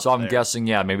 77 up So I'm there. guessing,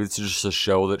 it's just a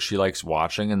show that she likes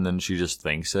watching, and then she just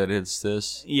thinks that it's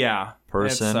this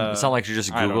person. It's not like she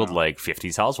just Googled like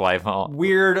 50s housewife.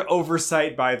 Weird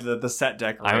oversight by the set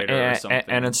decorator or something.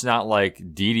 And it's not like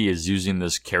Dee Dee is using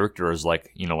this character as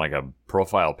like, like a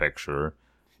profile picture.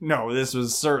 No, this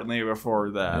was certainly before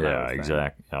that. Yeah,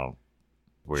 exactly.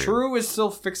 Weird. Tru is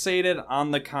still fixated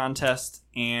on the contest,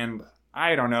 and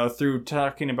I don't know, through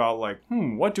talking about like,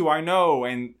 what do I know?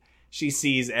 And she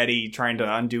sees Eddie trying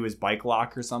to undo his bike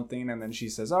lock or something, and then she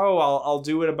says, "Oh, I'll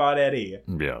do it about Eddie."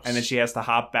 Yes. And then she has to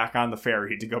hop back on the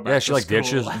ferry to go back. Yeah, she to like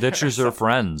school. ditches her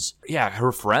friends. Yeah,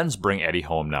 her friends bring Eddie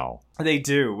home now. They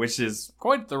do, which is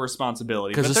quite the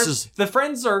responsibility. Because the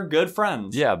friends are good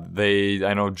friends. Yeah,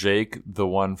 I know Jake, the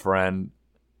one friend,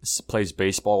 plays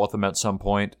baseball with them at some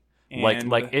point.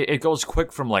 And it goes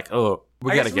quick from like, oh,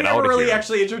 we got to get out of here. We never really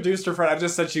actually introduced her friend. I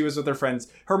just said she was with her friends.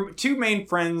 Her two main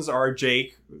friends are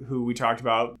Jake, who we talked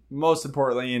about most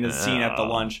importantly in his scene at the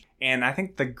lunch, and I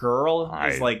think the girl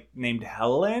is like named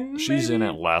Helen. She's in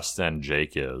it less than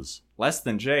Jake is. Less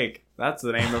than Jake. That's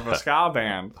the name of a ska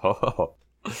band. Oh.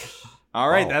 All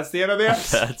right, that's the end of the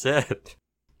episode. That's it.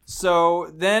 So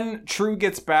then Tru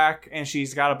gets back, and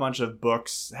she's got a bunch of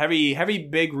books, heavy,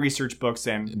 big research books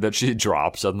in. That she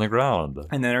drops on the ground.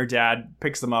 And then her dad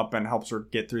picks them up and helps her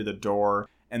get through the door.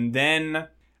 And then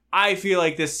I feel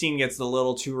like this scene gets a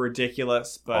little too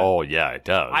ridiculous, but oh yeah, it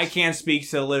does. I can't speak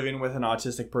to living with an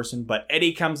autistic person, but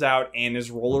Eddie comes out and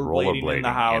is rollerblading in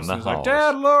the house. He's like,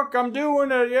 Dad, look, I'm doing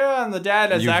it, yeah. And the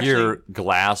dad is you hear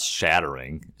glass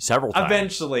shattering several times.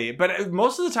 Eventually, but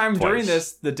most of the time during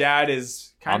this, the dad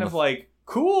is kind of like,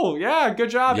 cool, yeah, good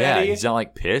job, Eddie. He's not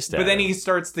like pissed at But then him. he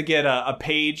starts to get a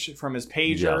page from his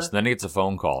pager. Yes, then he gets a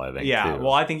phone call, I think, yeah, too.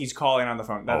 well, I think he's calling on the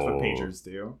phone. That's what pagers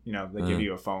do. You know, they give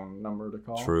you a phone number to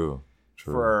call. True.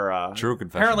 For True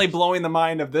Confessions. apparently blowing the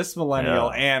mind of this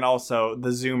millennial and also the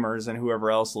Zoomers and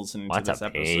whoever else listening to this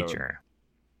episode. Pager?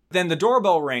 Then the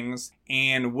doorbell rings,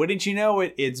 and wouldn't you know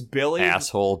it, it's Billy.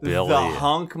 Asshole Billy. The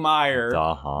hunk Meyer.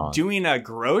 The hunk. Doing a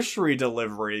grocery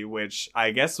delivery, which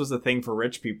I guess was a thing for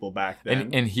rich people back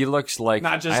then. And he looks like...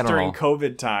 Not just during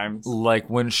COVID times. Like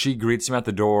when she greets him at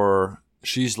the door,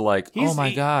 she's like, oh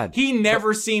my God. He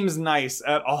never seems nice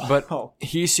at all. But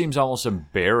he seems almost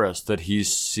embarrassed that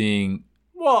he's seeing...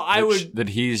 Well,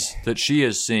 that she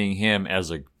is seeing him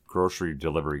as a grocery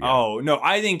delivery guy. Oh, no,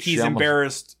 I think he's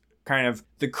embarrassed, kind of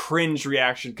the cringe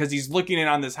reaction, because he's looking in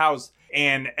on this house,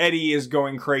 and Eddie is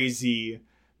going crazy,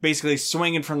 basically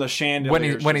swinging from the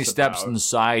chandelier. When he steps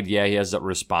inside, he has that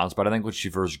response, but I think when she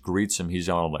first greets him, he's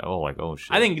all like, oh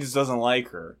shit. I think he just doesn't like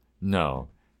her. No,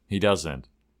 he doesn't.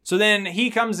 So then he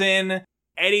comes in,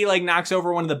 Eddie knocks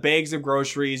over one of the bags of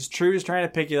groceries. True's trying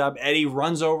to pick it up. Eddie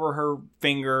runs over her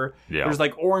finger. Yeah. There's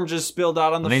oranges spilled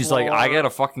out on the floor. And he's like, I gotta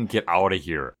fucking get out of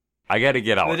here. I gotta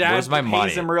get out. Where's my money?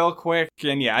 Pays him real quick.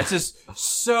 And yeah, it's just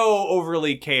so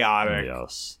overly chaotic.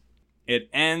 Yes. It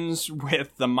ends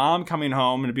with the mom coming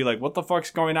home and be like, what the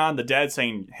fuck's going on? The dad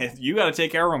saying, hey, you gotta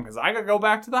take care of him because I gotta go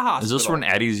back to the hospital. Is this when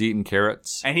Eddie's eating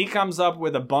carrots? And he comes up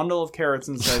with a bundle of carrots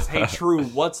and says, hey, True,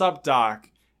 what's up, Doc?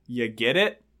 You get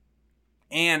it?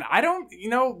 And I don't,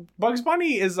 Bugs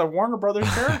Bunny is a Warner Brothers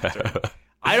character.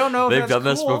 I don't know if they've done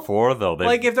this before, though.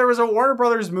 If there was a Warner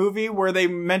Brothers movie where they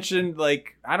mentioned,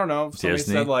 I don't know, if somebody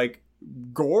said,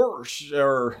 Gorsh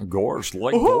or... Gorsh,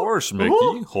 Gorsh,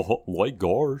 Mickey. Like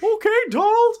Gorsh. Okay,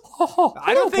 Donald.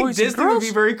 I don't think Disney would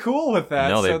be very cool with that.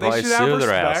 No, they probably should have sue their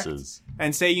respect asses.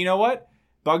 And say, you know what?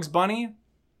 Bugs Bunny,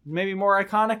 maybe more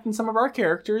iconic than some of our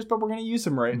characters, but we're going to use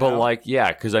him right now. But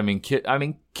because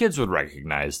kids would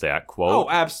recognize that quote. Oh,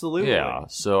 absolutely. Yeah.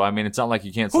 So it's not like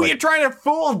you can't. Who are you trying to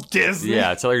fool, Disney?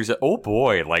 Yeah, it's like you said, oh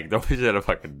boy, nobody said a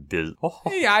fucking Disney.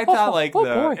 Yeah, I thought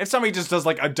if somebody just does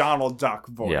a Donald Duck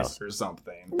voice or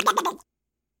something.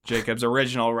 Jacob's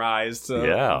original rise to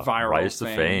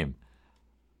viral fame.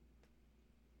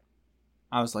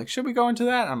 I was like, should we go into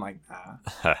that? I'm like,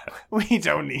 nah. We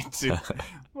don't need to.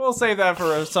 We'll save that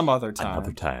for some other time.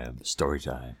 Another time. Story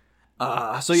time.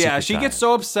 So yeah, she gets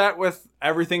so upset with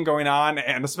everything going on,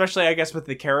 and especially, I guess, with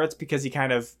the carrots, because he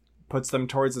kind of puts them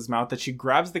towards his mouth, that she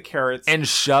grabs the carrots and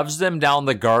shoves them down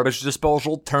the garbage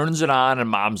disposal, turns it on, and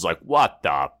Mom's like, what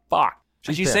the fuck?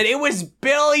 And she said, it was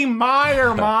Billy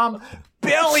Meyer, Mom.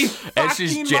 Billy fucking And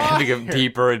she's jamming him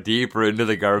deeper and deeper into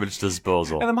the garbage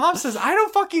disposal. And the mom says, I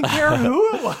don't fucking care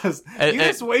who it was. You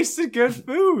just wasted good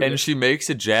food. And she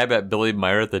makes a jab at Billy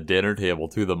Meyer at the dinner table,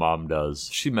 too, the mom does.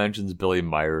 She mentions Billy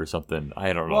Meyer or something.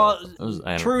 I don't know.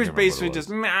 Well, True's basically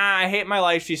just, I hate my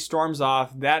life. She storms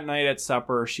off. That night at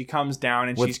supper, she comes down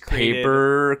and she's created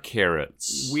paper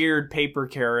carrots. Weird paper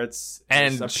carrots.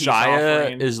 And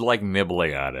Shia is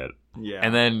nibbling at it. Yeah.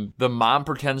 And then the mom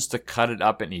pretends to cut it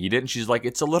up and eat it, and she's like,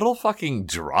 it's a little fucking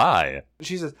dry.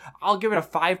 She says, I'll give it a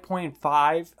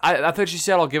 5.5. I thought she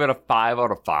said I'll give it a 5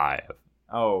 out of 5.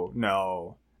 Oh,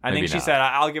 no. I think she said,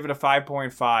 I'll give it a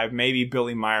 5.5. Maybe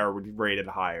Billy Meyer would rate it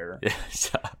higher.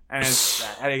 Yes.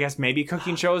 And I guess maybe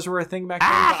cooking shows were a thing back then.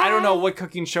 But I don't know what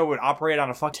cooking show would operate on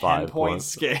a 10-point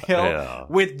scale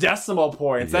with decimal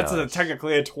points. Yes. That's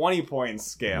technically a 20-point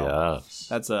scale. Yes.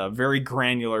 That's a very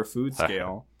granular food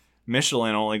scale.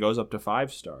 Michelin only goes up to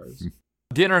 5 stars.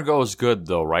 Dinner goes good,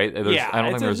 though, right? I don't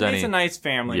think there's any. It's a nice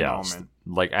family moment.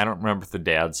 I don't remember if the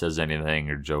dad says anything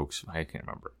or jokes. I can't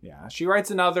remember. Yeah, she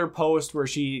writes another post where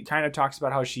she kind of talks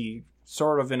about how she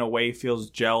sort of, in a way, feels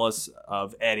jealous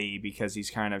of Eddie because he's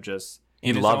kind of just...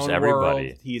 He loves everybody.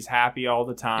 World. He's happy all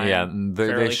the time. Yeah, and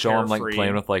they show him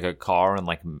playing with a car and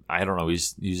I don't know,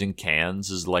 he's using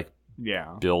cans as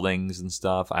buildings and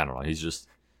stuff. I don't know. He's just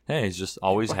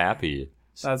always happy.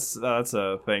 That's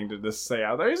a thing to just say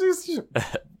out there.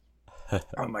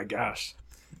 Oh my gosh.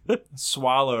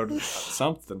 Swallowed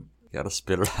something. Gotta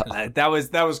spit it out.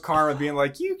 That was karma being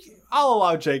like, I'll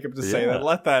allow Jacob to say that.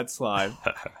 Let that slide.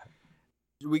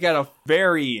 We got a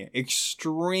very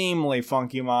extremely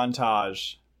funky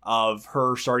montage of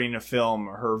her starting to film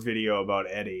her video about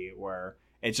Eddie, where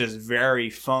it's just very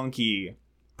funky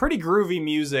pretty groovy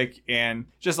music and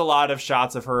just a lot of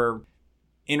shots of her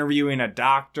interviewing a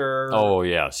doctor. Oh,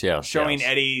 yes. Showing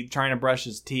Eddie trying to brush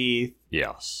his teeth.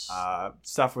 Yes.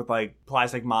 Stuff with like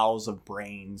plastic models of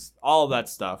brains. All of that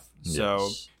stuff. So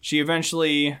she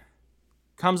eventually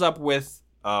comes up with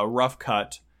a rough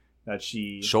cut that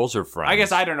she shows her friends. I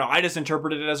guess, I don't know. I just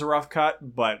interpreted it as a rough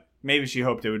cut, but maybe she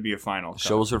hoped it would be a final cut.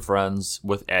 Shows her friends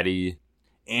with Eddie.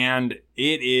 And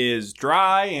it is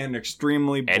dry and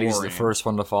extremely boring. Eddie's the first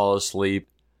one to fall asleep.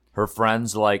 Her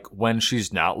friends, like, when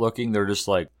she's not looking, they're just,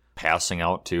 like, passing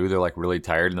out, too. They're, like, really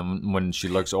tired. And then when she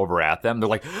looks over at them, they're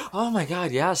like, oh, my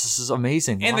God, yes, this is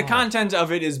amazing. And the content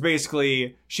of it is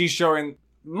basically she's showing...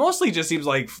 Mostly just seems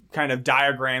like kind of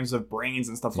diagrams of brains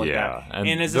and stuff like that.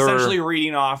 And is essentially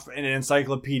reading off an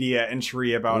encyclopedia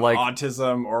entry about like,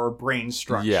 autism or brain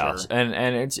structure. Yes, and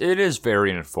it is very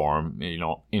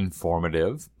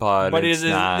informative, but it is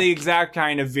not the exact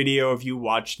kind of video if you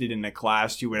watched it in a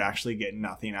class, you would actually get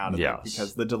nothing out of it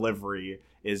because the delivery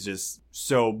is just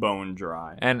so bone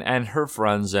dry. And her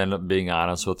friends end up being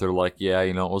honest with her, like, yeah,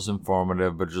 it was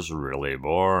informative, but just really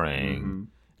boring. Mm-hmm.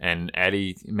 And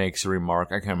Eddie makes a remark.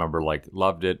 I can't remember, like,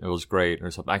 loved it. It was great or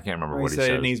something. I can't remember what he says.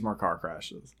 It needs more car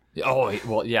crashes. Oh,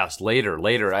 well, yes, later.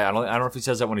 I don't know if he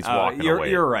says that when he's walking away.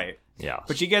 You're right. Yeah.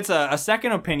 But she gets a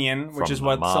second opinion, which is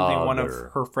something one of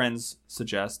her friends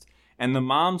suggest. And the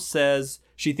mom says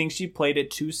she thinks she played it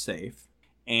too safe.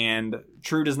 And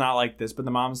Tru does not like this, but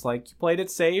the mom's like, you played it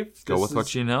safe. Go with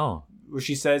what you know.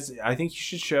 She says, I think you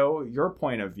should show your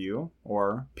point of view,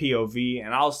 or POV,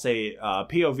 and I'll say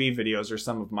POV videos are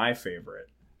some of my favorite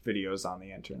videos on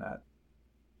the internet.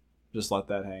 Just let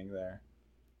that hang there.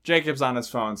 Jacob's on his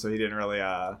phone, so he didn't really,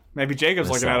 maybe Jacob's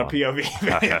looking at a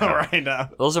POV video right now.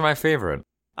 Those are my favorite.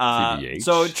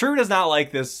 So Tru does not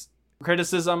like this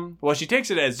criticism. Well, she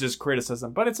takes it as just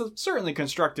criticism, but it's a certainly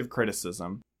constructive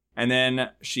criticism. And then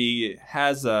she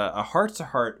has a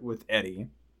heart-to-heart with Eddie,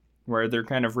 where they're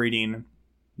kind of reading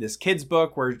this kid's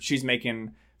book where she's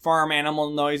making farm animal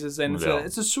noises, and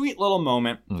it's a sweet little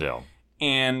moment. Yeah.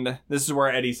 And this is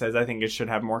where Eddie says, I think it should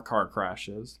have more car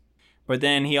crashes. But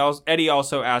then Eddie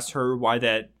also asks her why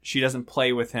that she doesn't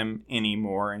play with him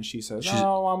anymore, and she says,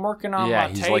 I'm working on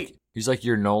my tape. He's like,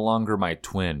 you're no longer my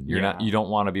twin. You don't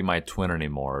want to be my twin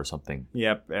anymore or something.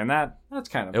 Yep, and that's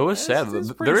kind of... It was sad.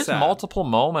 There is multiple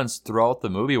moments throughout the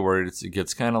movie where it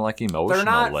gets kind of like emotional. They're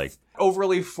not like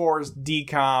overly forced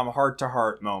decom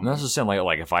heart-to-heart moments. That's the same.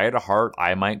 Like if I had a heart,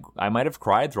 I might have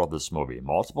cried throughout this movie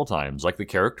multiple times, like the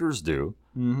characters do.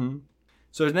 Mm-hmm.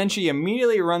 So then she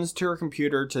immediately runs to her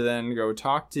computer to then go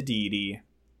talk to Dee Dee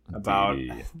about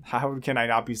how can I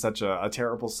not be such a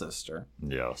terrible sister.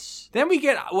 Yes. Then we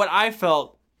get what I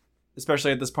felt,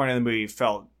 especially at this point in the movie,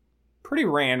 felt pretty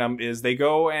random, is they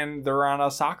go and they're on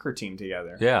a soccer team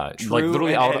together. Yeah, Tru like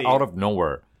literally out of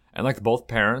nowhere. And like both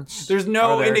parents. There's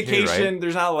no indication. Too, right?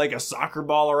 There's not like a soccer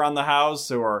ball around the house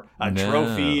or a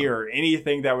trophy or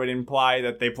anything that would imply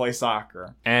that they play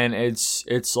soccer. And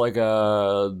it's like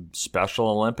a Special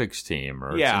Olympics team,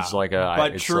 or it's like a.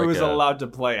 But Tru is allowed to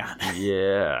play on it.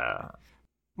 Yeah.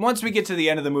 Once we get to the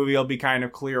end of the movie, it'll be kind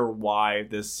of clear why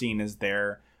this scene is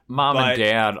there. Mom and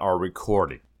Dad are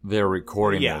recording. They're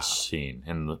recording this scene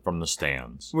from the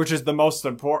stands, which is the most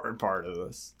important part of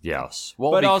this. Yes.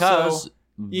 Well, but because. Also,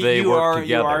 They work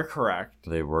together. You are correct.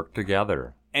 They work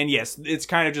together. And yes, it's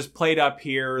kind of just played up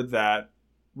here that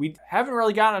we haven't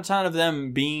really gotten a ton of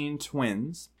them being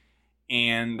twins.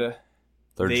 And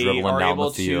they're dribbling down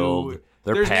the field.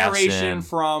 There's narration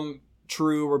from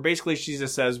Tru where basically she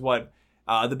just says what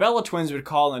the Bella Twins would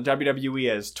call in the WWE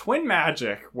as twin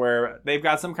magic, where they've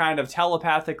got some kind of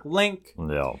telepathic link.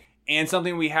 Yeah. And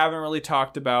something we haven't really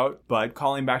talked about, but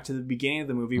calling back to the beginning of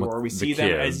the movie where we see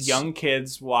them as young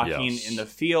kids walking in the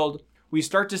field, we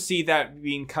start to see that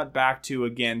being cut back to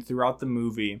again throughout the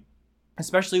movie,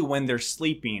 especially when they're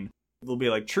sleeping. It'll be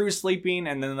like Tru sleeping,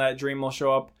 and then that dream will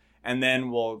show up, and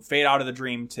then we'll fade out of the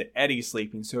dream to Eddie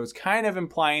sleeping. So it's kind of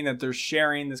implying that they're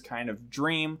sharing this kind of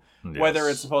dream, whether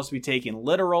it's supposed to be taken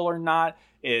literal or not.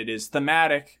 It is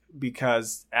thematic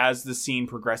because as the scene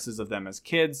progresses of them as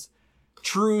kids,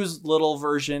 Tru's little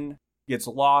version gets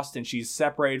lost and she's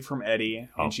separated from Eddie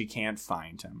and she can't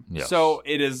find him. Yes. So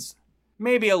it is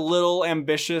maybe a little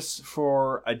ambitious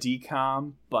for a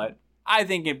decom, but I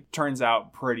think it turns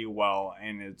out pretty well,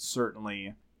 and it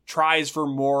certainly tries for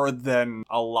more than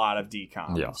a lot of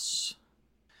decoms. Yes.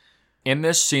 In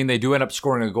this scene, they do end up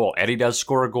scoring a goal. Eddie does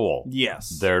score a goal.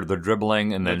 Yes. They're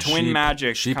dribbling, and then twin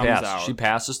magic comes out. She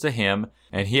passes to him,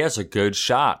 and he has a good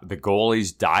shot. The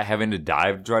goalie's having to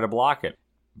dive to try to block it.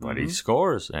 But he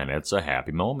scores, and it's a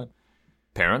happy moment.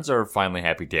 Parents are finally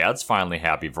happy. Dad's finally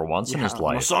happy for once in his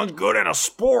life. My son's good at a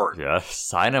sport. Yeah,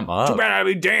 sign him up. Too bad I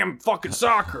be damn fucking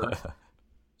soccer.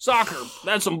 Soccer,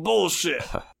 that's some bullshit.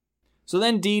 So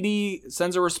then Dee Dee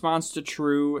sends a response to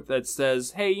Tru that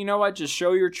says, hey, you know what? Just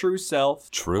show your true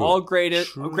self. True. All great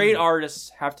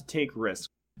artists have to take risks.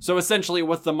 So essentially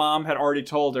what the mom had already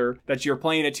told her, that you're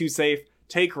playing it too safe,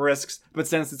 take risks. But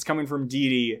since it's coming from Dee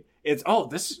Dee, it's,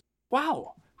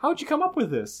 wow. How'd you come up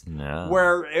with this? Yeah.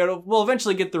 Where we'll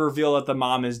eventually get the reveal that the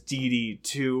mom is Dee Dee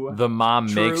too. The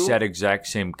mom makes that exact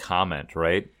same comment,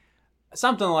 right?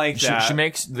 Something like that. She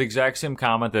makes the exact same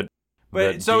comment that.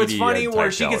 But so it's funny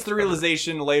where she gets out. the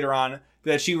realization later on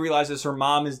that she realizes her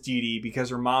mom is Dee Dee because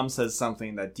her mom says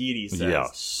something that Dee Dee says.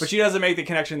 Yes. But she doesn't make the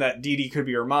connection that Dee Dee could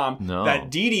be her mom. No. That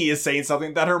Dee Dee is saying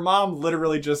something that her mom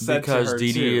literally just said to her because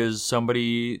Dee Dee is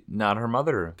somebody, not her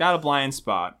mother. Got a blind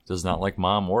spot. Does not like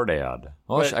mom or dad.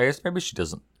 Well, I guess maybe she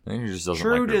doesn't. Maybe she just doesn't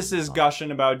True like her. just is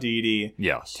gushing about Dee Dee.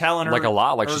 Yes. Telling her like a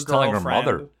lot. Like she's telling her girlfriend.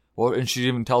 mother. Well, and she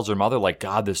even tells her mother, like,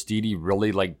 God, this Dee Dee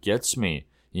really, like, gets me.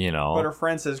 You know, but her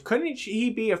friend says, "Couldn't he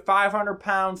be a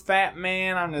 500-pound fat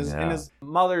man in his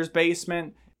mother's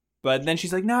basement?" But then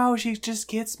she's like, "No, she just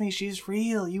gets me. She's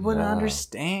real. You wouldn't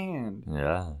understand."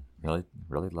 Yeah, really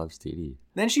loves Dee Dee.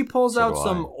 Then she pulls out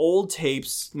some old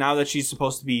tapes. Now that she's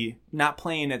supposed to be not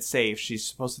playing it safe, she's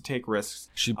supposed to take risks.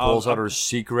 She pulls out her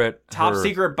top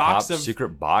secret box of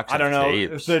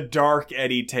tapes. The Dark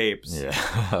Eddie tapes.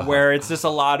 Yeah, where it's just a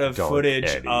lot of footage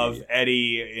Eddie. of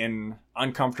Eddie in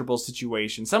uncomfortable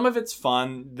situations. Some of it's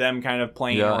fun, them kind of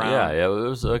playing around. Yeah. It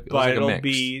was like it'll a mix.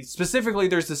 be specifically.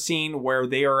 There's a scene where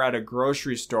they are at a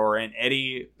grocery store and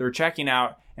they're checking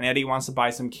out, and Eddie wants to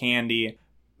buy some candy.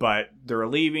 But they're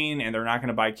leaving, and they're not going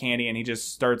to buy candy, and he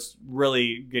just starts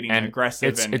really getting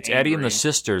aggressive and it's angry. Eddie and the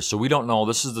sisters, so we don't know.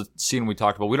 This is the scene we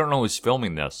talked about. We don't know who's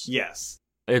filming this. Yes.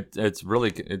 It's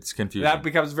confusing. That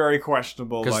becomes very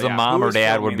questionable. Because the mom or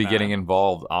dad would be getting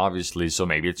involved, obviously, so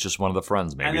maybe it's just one of the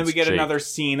friends. Maybe and then we get Jake. another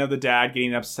scene of the dad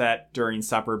getting upset during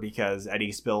supper because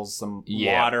Eddie spills some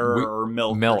water or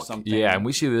milk or something. Yeah, and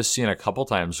we see this scene a couple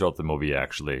times throughout the movie,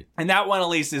 actually. And that one, at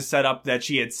least, is set up that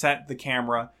she had set the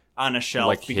camera on a shelf,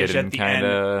 like because hidden, at the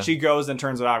kinda... end she goes and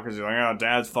turns it off because she's like, oh,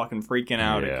 dad's fucking freaking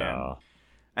out again.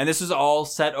 And this is all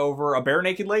set over a Bare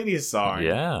Naked Ladies song.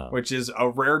 Yeah. Which is a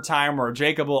rare time where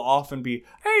Jacob will often be,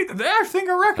 hey, I think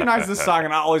I recognize this song.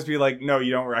 And I'll always be like, no,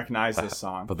 you don't recognize this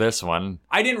song. But this one,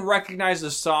 I didn't recognize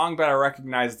the song, but I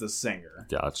recognized the singer.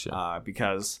 Gotcha.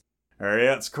 Because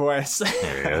it's Quince.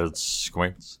 It's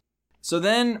Squints. So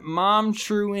then Mom,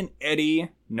 Tru, and Eddie,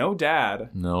 no dad.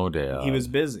 He was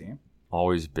busy.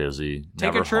 Always busy.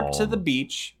 Take a trip to the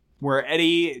beach where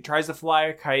Eddie tries to fly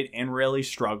a kite and really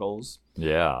struggles.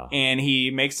 Yeah. And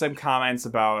he makes some comments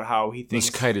about how he thinks...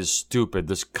 This kite is stupid.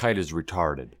 This kite is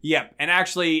retarded. Yep. And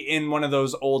actually, in one of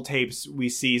those old tapes, we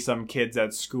see some kids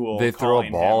at school they throw a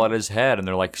ball at his head and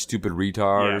they're like, stupid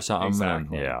retard or something.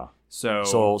 Exactly. And,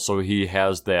 So he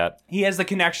has that... He has the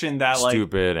connection that, like...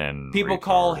 Stupid and people retards.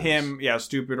 call him,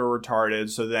 stupid or retarded.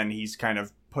 So then he's kind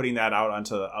of putting that out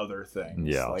onto other things.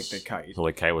 Yes. Like the kite. So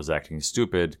the kite was acting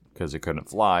stupid because it couldn't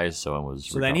fly, so it was...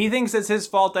 So then he thinks it's his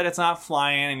fault that it's not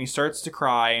flying, and he starts to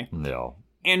cry. No.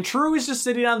 And Tru is just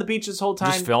sitting on the beach this whole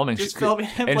time. Just filming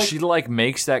him. And she,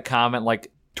 makes that comment,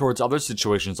 towards other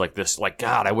situations like this. Like,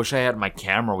 God, I wish I had my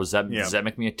camera. Does that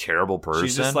make me a terrible person?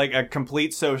 She's just like a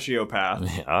complete sociopath.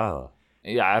 Yeah.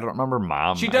 Yeah, I don't remember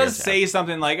Mom. She does say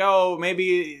something like, oh,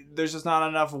 maybe there's just not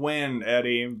enough wind,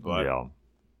 Eddie. But... Yeah.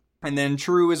 And then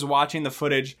Tru is watching the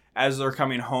footage as they're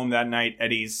coming home that night.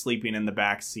 Eddie's sleeping in the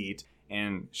back seat.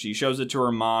 And she shows it to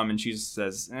her mom, and she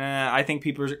says, I think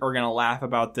people are going to laugh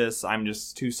about this. I'm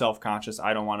just too self-conscious.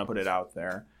 I don't want to put it out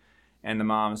there. And the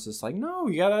mom is just like, no,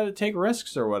 you gotta take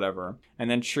risks or whatever. And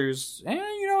then Tru's,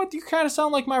 you know what? You kind of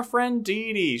sound like my friend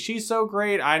Dee Dee. She's so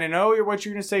great. I know what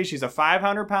you're gonna say. She's a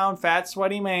 500-pound fat,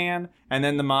 sweaty man. And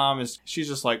then the mom she's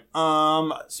just like,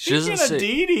 speaking of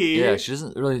Dee Dee. Yeah, she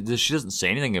doesn't say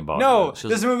anything about it. No,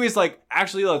 this movie is like,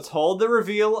 actually, let's hold the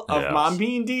reveal of Mom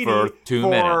being Dee Dee for 2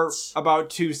 minutes.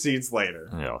 About 2 scenes later.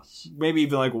 Yes. Maybe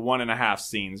even like 1.5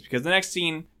 scenes. Because the next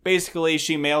scene, basically,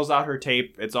 she mails out her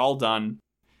tape. It's all done.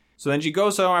 So then she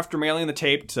goes home after mailing the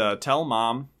tape to tell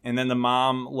Mom, and then the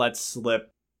mom lets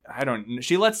slip.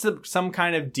 She lets slip some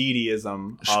kind of Dee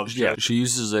Dee-ism. She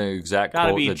uses an exact gotta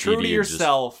quote be that true Dee to Dee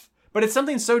yourself. But it's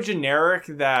something so generic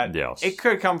that it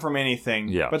could come from anything.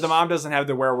 Yes. But the mom doesn't have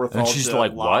the wherewithal and she's to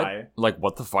like, lie. What? Like,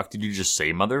 what the fuck did you just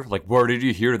say, mother? Like, where did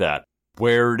you hear that?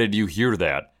 Where did you hear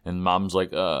that? And Mom's like,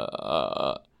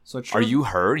 So So Tru, Are you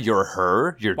her? You're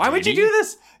her? You're Why would you do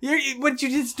this? Would you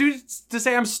just do to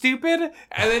say I'm stupid, and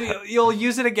then you'll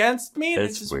use it against me?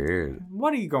 It's just weird.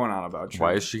 What are you going on about, Tru?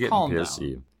 Why is she getting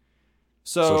pissy? Down.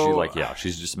 So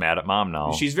she's just mad at mom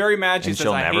now. She's very mad. She says,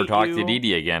 she'll never talk to Dee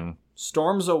Dee again.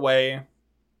 Storms away.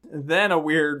 Then a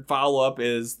weird follow-up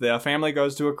is the family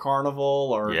goes to a carnival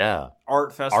or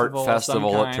art festival.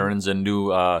 That turns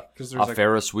into a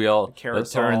Ferris wheel. That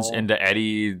turns into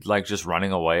Eddie just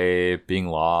running away, being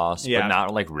lost, but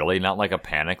not like a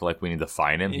panic. Like we need to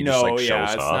find him. He just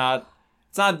shows up.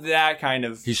 It's not that kind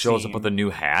of. He shows up with a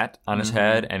new hat on his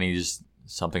head, and he's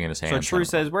something in his hand. So Tru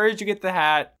says, "Where did you get the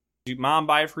hat? Did Mom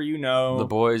buy it for you? No. The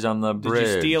boys on the bridge.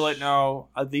 Did you steal it? No.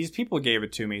 These people gave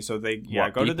it to me, so they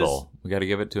go to this. We got to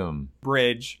give it to them.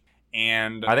 Bridge,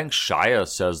 and I think Shia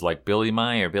says Billy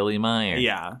Meyer.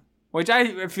 Yeah, which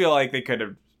I feel like they could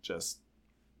have just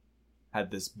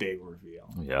had this big reveal.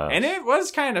 Yeah, and it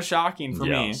was kind of shocking for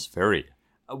me. Yes, very.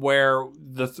 Where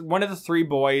one of the three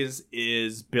boys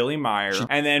is Billy Meyer,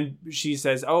 and then she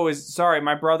says, sorry,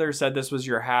 my brother said this was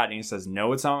your hat, and he says,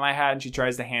 no, it's not my hat, and she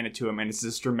tries to hand it to him, and it's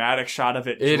this dramatic shot of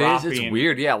it dropping. It's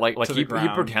weird, yeah, he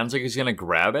pretends like he's gonna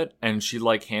grab it, and she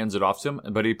hands it off to him,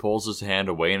 but he pulls his hand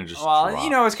away, and it just drops.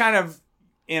 It's kind of,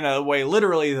 in a way,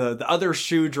 literally the other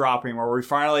shoe dropping, where we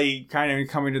finally kind of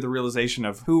coming to the realization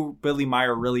of who Billy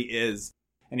Meyer really is,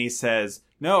 and he says,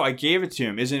 no, I gave it to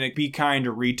him. Isn't it Be Kind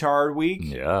to Retard Week?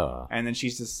 Yeah. And then she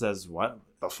just says, what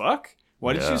the fuck?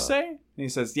 What did you say? And he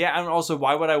says, yeah, and also,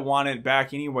 why would I want it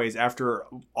back anyways after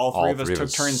all three of us took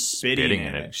turns spitting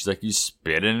in it? She's like, you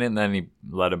spit in it? And then he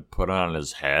let him put it on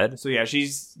his head? So yeah, she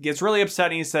gets really upset,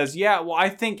 and he says, yeah, well, I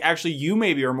think actually you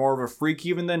maybe are more of a freak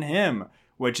even than him.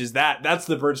 Which is that's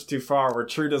the bridge too far, where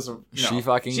Tru doesn't.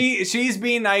 She's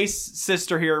being nice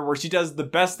sister here, where she does the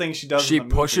best thing she does. She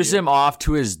pushes him off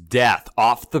to his death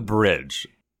off the bridge.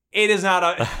 It is not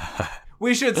a.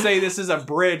 We should say this is a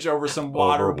bridge over some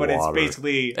water, but it's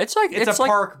basically it's a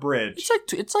park bridge.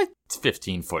 It's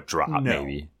 15-foot drop,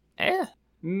 maybe.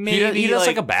 Maybe he does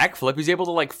a backflip. He's able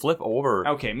to flip over.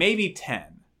 Okay, maybe 10.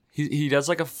 He does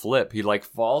a flip. He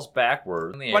falls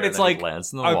backward in the air, but it's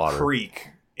lands in the water. Creek.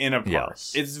 In a park.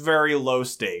 Yes. It's very low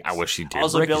stakes. I wish he did.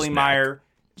 Also, Billy Meyer,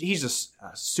 he's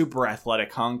a super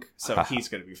athletic hunk, so he's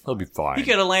going to be fine. He'll be fine. He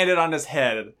could have landed on his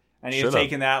head, and he'd have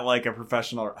taken that like a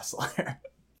professional wrestler.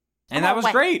 And that was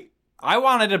great. I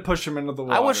wanted to push him into the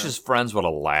water. I wish his friends would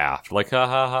have laughed. Ha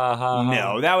ha ha ha.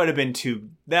 No, that would have been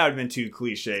too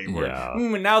cliche.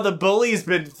 Now the bully's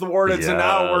been thwarted, so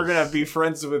now we're going to be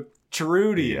friends with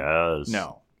Trudy. Yes.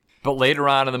 No. But later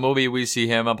on in the movie, we see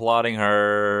him applauding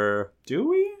her. Do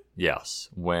we? Yes,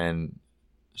 when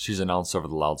she's announced over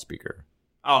the loudspeaker.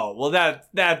 Oh, well,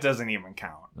 that doesn't even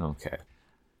count. Okay.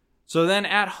 So then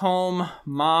at home,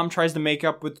 Mom tries to make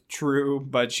up with Tru,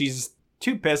 but she's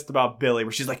too pissed about Billy,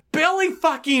 where she's like, Billy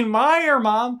fucking Meyer,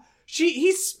 Mom!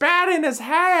 He spat in his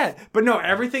hat! But no,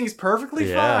 everything's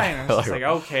perfectly fine. And it's like,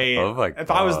 okay. Oh my God. If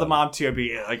I was the mom too, I'd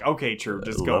be like, okay, Tru,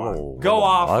 just go on. Go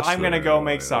off, I'm gonna go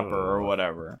make supper or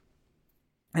whatever.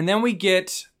 And then we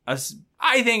get,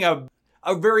 I think,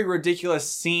 a very ridiculous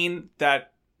scene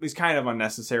that is kind of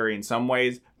unnecessary in some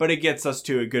ways, but it gets us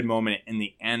to a good moment in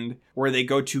the end where they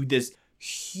go to this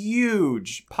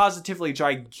huge, positively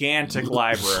gigantic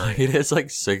library. It has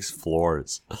 6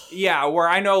 floors. Yeah, where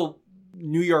I know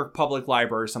New York Public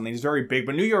Library or something is very big,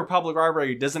 but New York Public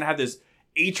Library doesn't have this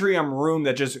atrium room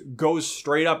that just goes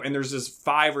straight up, and there's this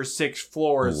 5 or 6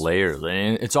 floors, layers,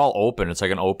 and it's all open. It's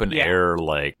like an open air,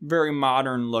 very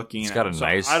modern looking. It's got a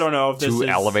nice. I don't know if this 2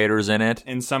 elevators in it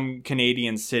in some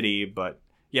Canadian city, but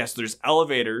yes, there's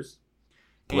elevators.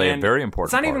 Play a very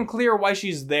important. It's not even clear why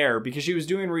she's there, because she was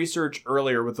doing research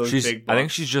earlier with those big books. I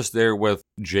think she's just there with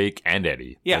Jake and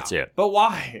Eddie. Yeah, that's it. But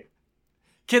why?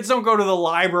 Kids don't go to the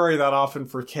library that often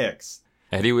for kicks.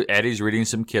 Eddie's reading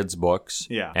some kids' books.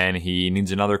 Yeah. And he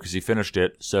needs another because he finished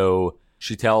it. So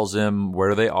she tells him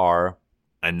where they are.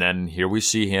 And then here we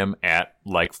see him at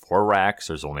 4 racks.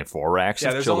 There's only 4 racks of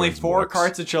children's books. Yeah, there's only 4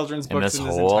 carts of children's books in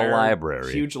this whole entire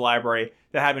library. Huge library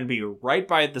that happen to be right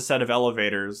by the set of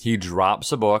elevators. He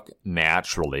drops a book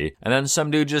naturally, and then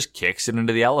some dude just kicks it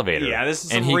into the elevator. Yeah, this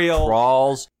is and he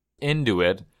crawls into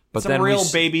it. But some then real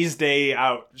baby's day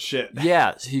out shit.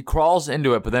 Yeah, he crawls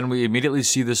into it, but then we immediately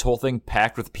see this whole thing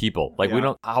packed with people. We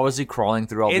don't. How is he crawling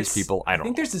through all these people? I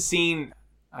think there's a scene.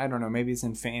 I don't know. Maybe it's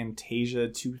in Fantasia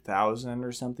 2000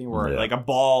 or something, where a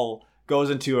ball goes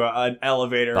into an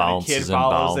elevator and a kid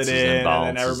follows it in,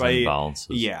 and then everybody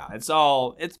bounces. Yeah,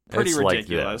 it's pretty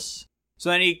ridiculous. So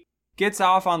then he gets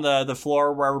off on the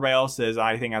floor where everybody else is.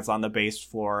 I think that's on the base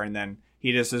floor, and then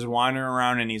He just is wandering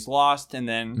around and he's lost, and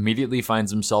then immediately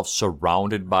finds himself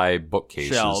surrounded by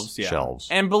bookcases. Shelves.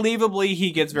 And believably,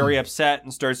 he gets very upset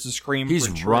and starts to scream.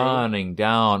 He's running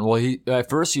down. Well, at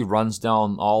first he runs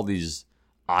down all these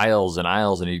aisles and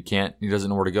aisles, and he doesn't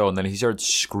know where to go, and then he starts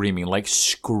screaming.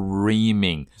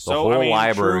 The whole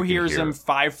library. True hears him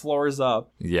 5 floors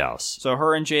up. Yes. So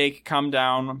her and Jake come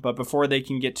down, but before they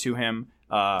can get to him,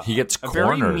 he gets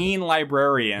cornered. A very mean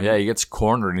librarian. Yeah, he gets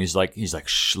cornered, and he's like,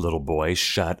 "Shh, little boy,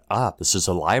 shut up. This is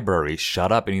a library.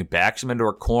 Shut up." And he backs him into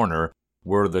a corner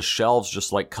where the shelves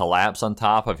just like collapse on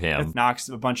top of him. It knocks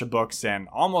a bunch of books in,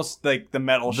 almost like the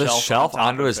metal shelf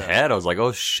onto his head. I was like,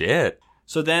 "Oh shit."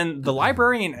 So then the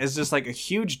librarian is just like a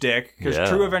huge dick, because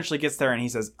Tru eventually gets there and he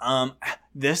says,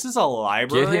 this is a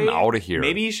library? Get him out of here.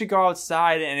 Maybe you should go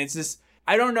outside. And it's just,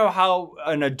 I don't know how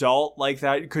an adult like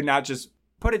that could not just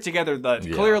put it together that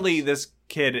clearly this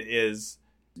kid is,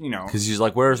 because he's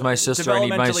like, where's my sister? I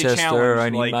need my sister. I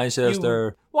need my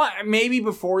sister. Well, maybe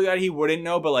before that he wouldn't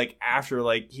know, but like after,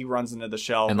 like he runs into the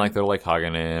shelf. And like they're like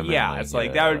hugging him. Yeah, it's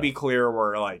like that would be clear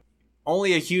where like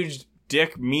only a huge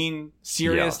dick, mean,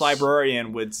 serious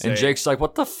librarian would say. And Jake's like,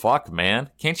 what the fuck, man?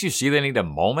 Can't you see they need a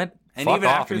moment? And fuck even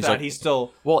off. after and that, he's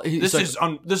still, this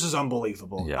is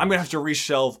unbelievable. Yeah. I'm going to have to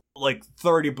reshelve like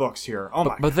 30 books here. Oh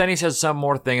my God. But then he says some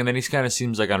more thing, and then he kind of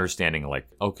seems like understanding, like,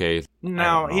 okay.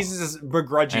 No, he's just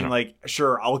begrudging, like,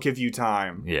 sure, I'll give you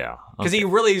time. Yeah. Because he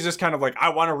really is just kind of like, I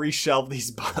want to reshelve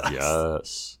these books.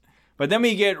 Yes. But then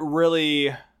we get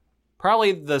really,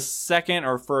 probably the second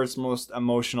or first most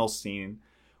emotional scene,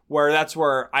 where that's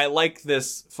where I like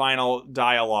this final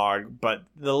dialogue, but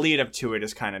the lead up to it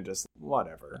is kind of just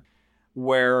whatever.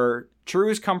 Where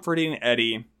Tru's comforting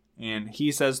Eddie, and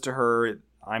he says to her,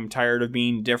 I'm tired of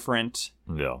being different.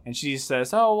 Yeah. And she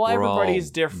says, oh, well, everybody's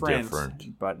different.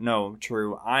 different. But no,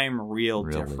 Tru, I'm real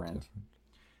different.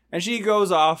 And she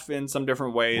goes off in some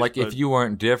different ways. Like, if you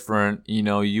weren't different,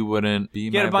 you wouldn't be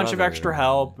get my a bunch brother. of extra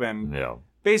help. And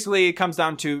basically it comes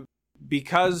down to,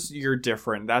 because you're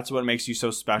different, that's what makes you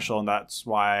so special, and that's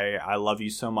why I love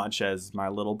you so much as my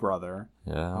little brother.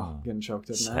 Yeah. Oh, getting choked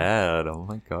up now. Sad. Oh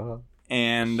my God.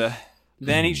 And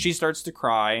then she starts to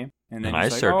cry. And then I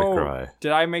he's start like, to cry.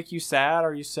 Did I make you sad?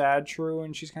 Are you sad, Tru?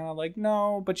 And she's kind of like,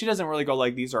 no. But she doesn't really go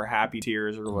like, these are happy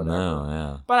tears or whatever. No,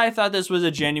 yeah. But I thought this was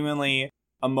a genuinely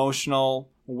emotional,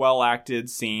 well-acted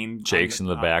scene. Jake's in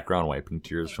the background wiping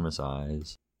tears from his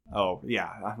eyes. Oh, yeah.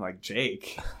 I'm like,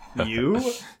 Jake, you?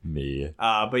 Me.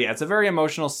 But yeah, it's a very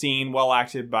emotional scene, well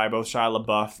acted by both Shia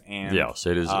LaBeouf and yes,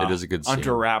 it is a good scene.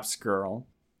 Under Wraps girl.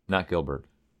 Not Gilbert.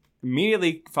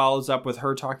 Immediately follows up with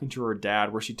her talking to her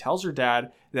dad, where she tells her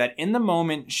dad that in the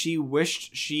moment she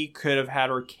wished she could have had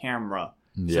her camera.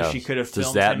 Yeah. So she could have filmed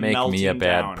Does that him make me a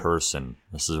bad down. person?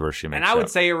 This is where she makes. And I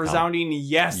would say a resounding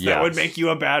yes, that would make you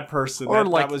a bad person. Or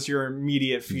that was your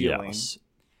immediate feeling. Yes.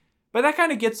 But that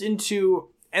kind of gets into,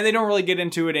 and they don't really get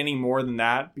into it any more than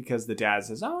that, because the dad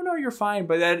says, oh no, you're fine.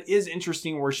 But that is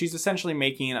interesting, where she's essentially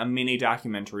making a mini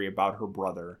documentary about her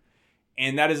brother.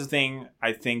 And that is a thing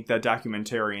I think that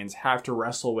documentarians have to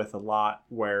wrestle with a lot,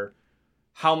 where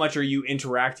how much are you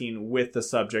interacting with the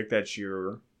subject that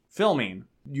you're filming?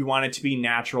 You want it to be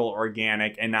natural,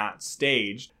 organic, and not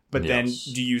staged. But then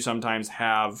do you sometimes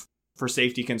have, for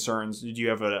safety concerns, do you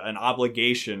have an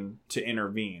obligation to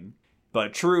intervene?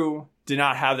 But Tru did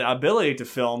not have the ability to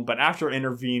film, but after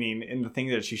intervening in the thing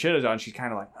that she should have done, she's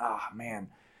kind of like, man.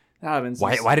 That would have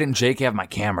been why didn't Jake have my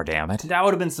camera, damn it? That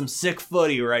would have been some sick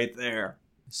footy right there.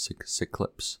 Sick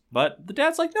clips. But the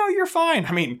dad's like, no, you're fine.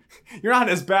 I mean, you're not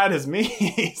as bad as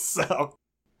me, so...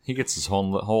 He gets his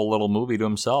whole little movie to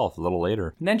himself a little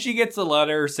later. And then she gets a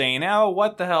letter saying, oh,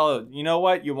 what the hell? You know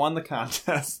what? You won the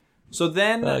contest. So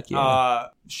then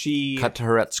she... Cut to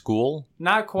her at school?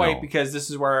 Not quite, because this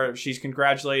is where she's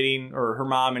congratulating, or her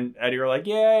mom and Eddie are like,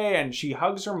 yay, and she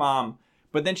hugs her mom.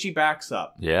 But then she backs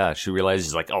up. Yeah, she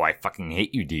realizes, like, oh, I fucking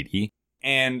hate you, Dee Dee.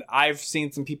 And I've seen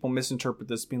some people misinterpret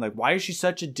this, being like, why is she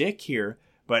such a dick here?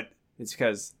 But it's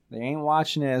because they ain't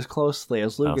watching it as closely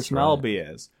as Lucas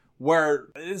Melby is. Where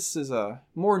this is a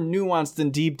more nuanced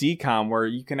than deep decom, where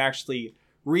you can actually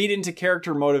read into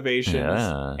character motivations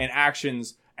and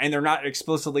actions, and they're not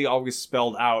explicitly always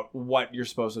spelled out what you're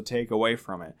supposed to take away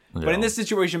from it. Yeah. But in this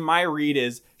situation, my read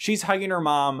is she's hugging her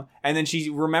mom, and then she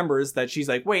remembers that she's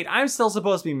like, wait, I'm still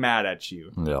supposed to be mad at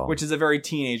you, which is a very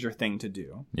teenager thing to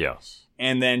do. Yes.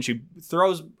 And then she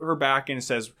throws her back and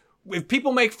says, if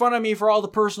people make fun of me for all the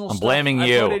personal stuff blaming I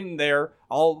you. put in there,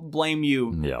 I'll blame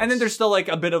you. Yes. And then there's still like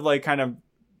a bit of like kind of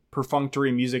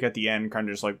perfunctory music at the end, kind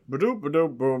of just like ba-doop,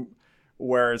 ba-doop, boom,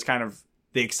 where it's kind of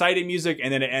the excited music,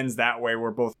 and then it ends that way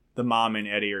where both the mom and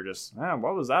Eddie are just,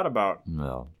 what was that about?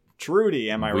 No.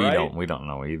 Trudy, am I right? We don't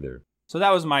know either. So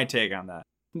that was my take on that.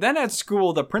 Then at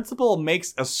school, the principal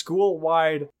makes a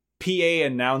school-wide PA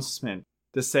announcement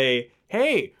to say,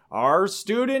 hey, our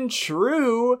student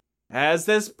Tru has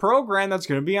this program that's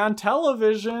going to be on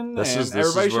television. This is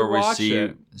everybody where we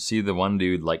see the one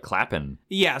dude like clapping.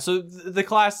 Yeah, so the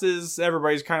class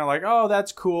everybody's kind of like, oh,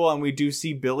 that's cool. And we do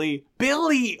see Billy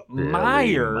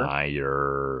Meyer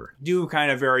do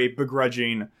kind of very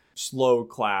begrudging, slow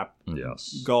clap,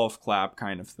 golf clap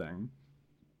kind of thing.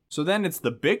 So then it's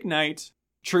the big night.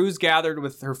 Tru's gathered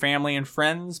with her family and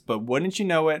friends, but wouldn't you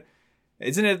know it,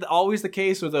 isn't it always the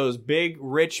case with those big,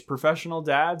 rich, professional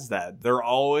dads that they're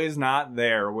always not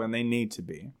there when they need to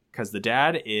be? Because the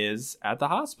dad is at the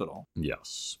hospital.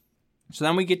 Yes. So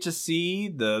then we get to see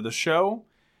the show.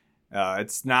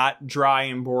 It's not dry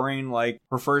and boring like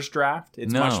her first draft.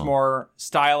 It's much more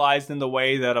stylized in the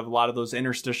way that of a lot of those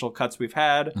interstitial cuts we've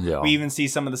had. Yeah. We even see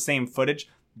some of the same footage.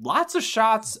 Lots of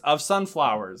shots of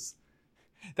sunflowers.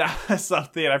 That was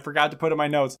something I forgot to put in my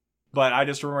notes, but I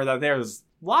just remember that there's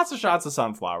lots of shots of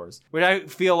sunflowers, which I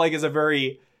feel like is a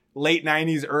very late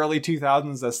 90s, early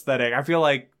 2000s aesthetic. I feel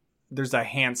like there's a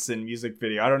Hanson music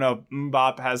video. I don't know if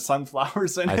MMMBop has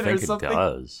sunflowers in it or something. I think it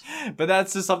does. But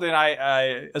that's just something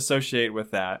I associate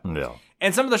with that. Yeah.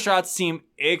 And some of the shots seem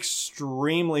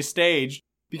extremely staged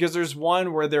because there's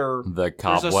one where there's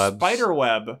a spider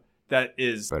web that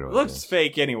looks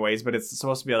fake anyways, but it's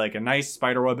supposed to be like a nice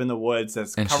spider web in the woods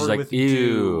that's covered with ew.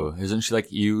 dew. Isn't she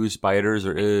like, ew, spiders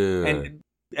or ew? And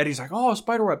Eddie's like, oh, a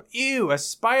spider web. Ew, a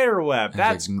spider web.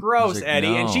 That's gross, Eddie.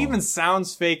 No. And she even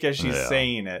sounds fake as she's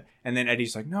saying it. And then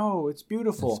Eddie's like, no, it's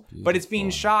beautiful. But it's being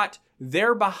shot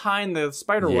there behind the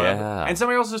spider web. And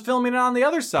somebody else is filming it on the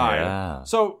other side. Yeah.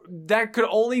 So that could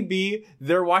only be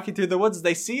they're walking through the woods.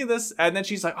 They see this. And then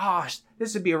she's like, oh,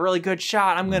 this would be a really good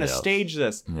shot. I'm going to stage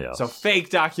this. Yes. So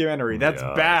fake documentary. That's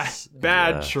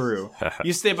bad Tru.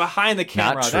 You stay behind the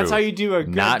camera. That's how you do a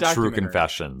good documentary. Not Tru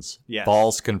Confessions. Yes.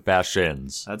 False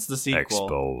Confessions. That's the sequel.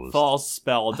 Exposed. False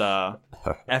spelled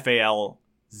Falz.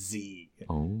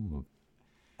 Oh.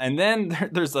 And then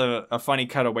there's a funny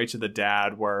cutaway to the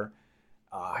dad where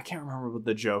I can't remember what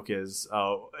the joke is.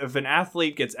 If an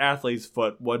athlete gets athlete's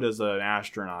foot, what does an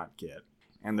astronaut get?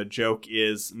 And the joke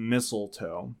is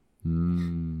mistletoe.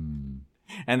 And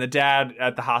the dad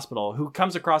at the hospital, who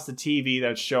comes across the TV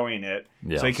that's showing it,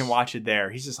 so he can watch it there.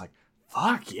 He's just like,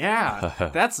 fuck yeah,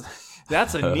 that's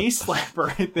a knee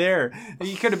slapper right there.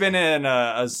 He could have been in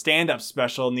a stand-up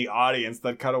special in the audience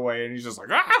that cut away, and he's just like,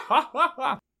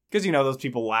 because those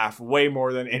people laugh way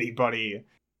more than anybody.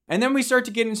 And then we start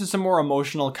to get into some more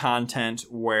emotional content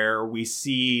where we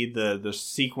see the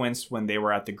sequence when they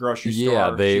were at the grocery store.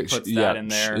 Yeah, she puts that in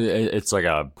there. It's like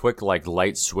a quick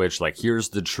light switch. Like, here's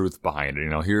the truth behind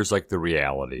it. Here's like the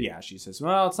reality. Yeah, she says,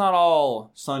 well, it's not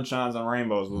all sunshines and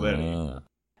rainbows with Eddie.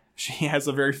 She has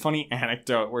a very funny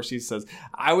anecdote where she says,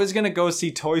 I was going to go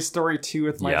see Toy Story 2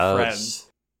 with my friends.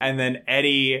 And then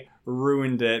Eddie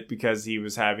ruined it because he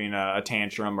was having a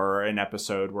tantrum or an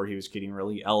episode where he was getting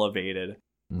really elevated.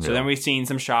 So then we've seen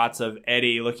some shots of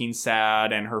Eddie looking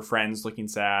sad and her friends looking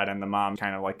sad and the mom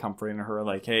kind of like comforting her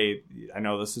like, hey, I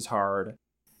know this is hard.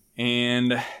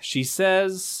 And she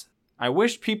says, I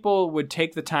wish people would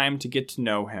take the time to get to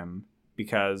know him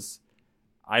because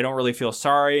I don't really feel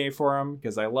sorry for him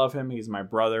because I love him. He's my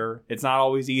brother. It's not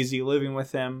always easy living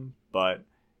with him, but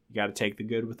you got to take the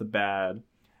good with the bad.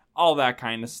 All that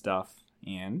kind of stuff.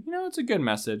 And, it's a good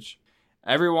message.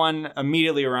 Everyone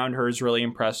immediately around her is really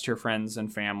impressed. Her friends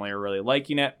and family are really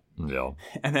liking it. Yeah.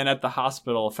 And then at the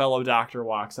hospital, a fellow doctor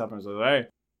walks up and says, hey,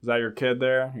 is that your kid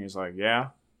there? And he's like, yeah.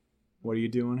 What are you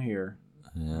doing here?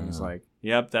 Yeah. And he's like,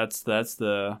 yep, that's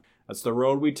the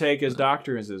road we take as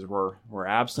doctors is we're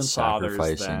absent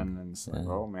fathers then. And it's like,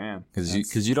 oh, man.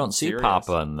 Because you don't see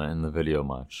Papa in the video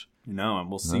much. No, and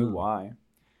we'll see why.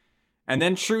 And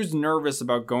then Tru's nervous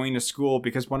about going to school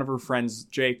because one of her friends,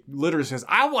 Jake, literally says,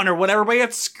 I wonder what everybody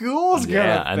at school's going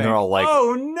to think. And they're all like,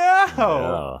 oh,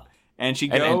 no. And she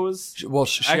goes.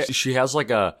 She has like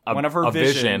one of her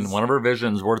visions. One of her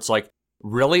visions where it's like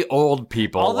really old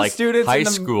people, all the like students high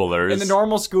schoolers. In the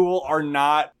normal school are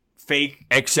not fake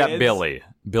except kids. Billy.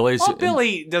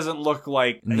 Billy doesn't look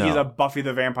like he's a Buffy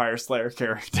the Vampire Slayer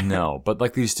character. No, but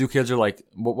like these two kids are like,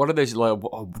 what are they like?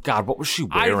 Oh God, what was she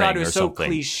wearing? I thought it was so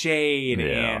something? Cliched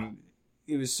and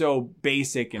it was so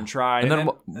basic and tried. And then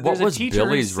what was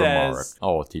Billy's remark?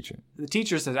 Oh, teacher. The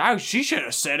teacher says, "Oh, she should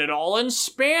have said it all in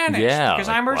Spanish." Yeah, because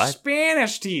I'm her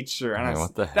Spanish teacher. And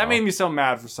what the hell? That made me so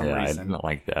mad for some reason. I didn't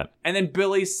like that. And then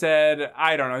Billy said,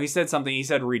 I don't know. He said something. He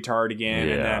said retard again,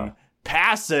 and then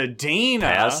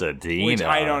Pasadena. Which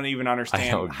I don't even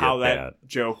understand how that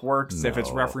joke works. No. If it's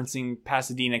referencing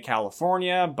Pasadena,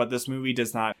 California, but this movie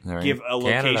does not give a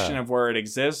location of where it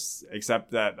exists,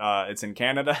 except that it's in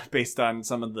Canada, based on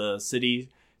some of the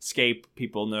cityscape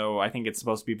people know. I think it's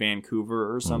supposed to be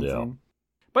Vancouver or something. Yeah.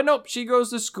 But nope, she goes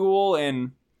to school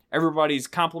and everybody's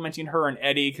complimenting her and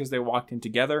Eddie because they walked in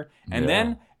together. And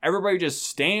then everybody just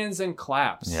stands and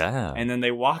claps. Yeah. And then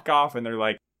they walk off and they're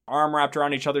like, arm wrapped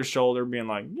around each other's shoulder, being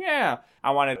like, yeah,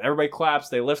 I want it. Everybody claps.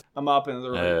 They lift them up and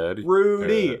they're like,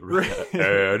 Rudy.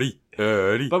 Eddie.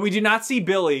 But we do not see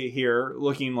Billy here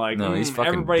looking like, no, he's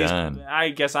fucking done. I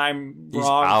guess I'm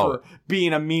wrong for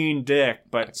being a mean dick.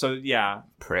 But so, yeah.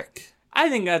 Prick. I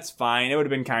think that's fine. It would have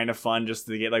been kind of fun just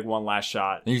to get like one last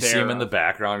shot. You see him in the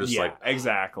background, just like.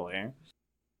 Exactly.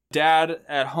 Dad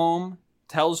at home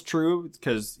tells Tru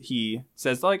because he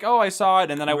says like, oh, I saw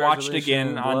it and then I watched it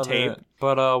again on tape.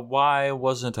 But why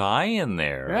wasn't I in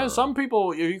there? Yeah, some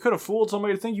people, you could have fooled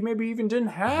somebody to think you maybe even didn't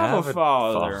have a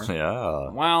father. Yeah.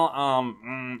 Well,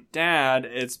 Dad,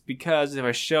 it's because if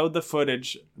I showed the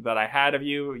footage that I had of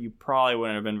you, you probably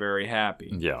wouldn't have been very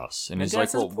happy. Yes. And he's like,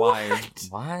 says, well,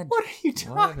 why? What are you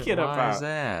talking about? Why is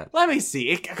that? Let me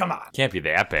see. Come on. Can't be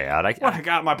that bad. I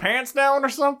got my pants down or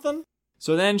something?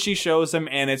 So then she shows him,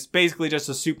 and it's basically just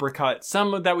a supercut.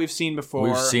 Some that we've seen before.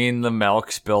 We've seen the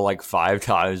milk spill like 5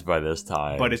 times by this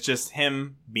time. But it's just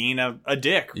him being a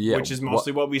dick, which is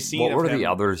mostly what we've seen. What were the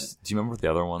others? Do you remember what the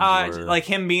other ones were? Like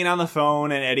him being on the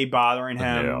phone and Eddie bothering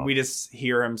him. Yeah. We just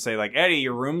hear him say, like, Eddie,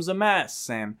 your room's a mess,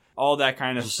 and all that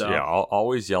kind of stuff. Yeah,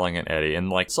 always yelling at Eddie. And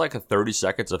like it's like a 30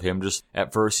 seconds of him just,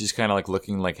 at first he's kind of like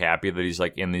looking like happy that he's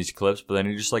like in these clips, but then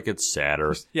he just like gets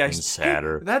sadder and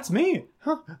sadder. Hey, that's me.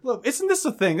 Huh, look, isn't this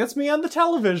a thing? That's me on the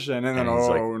television. And then,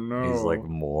 no. He's like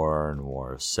more and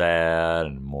more sad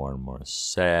and more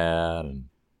sad. And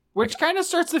which kind of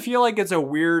starts to feel like it's a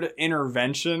weird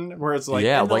intervention where it's like,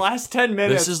 in the last 10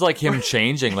 minutes. This is like him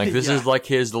changing. Like, this is like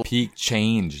his peak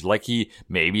change. Like, he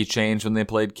maybe changed when they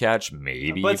played catch.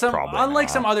 Maybe, probably unlike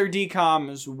not. some other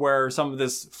DComs where some of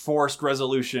this forced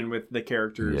resolution with the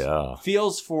characters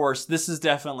feels forced, this is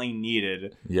definitely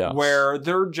needed. Yes. Where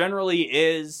there generally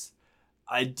is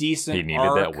a decent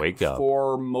arc that wake up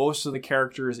for most of the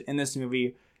characters in this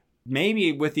movie.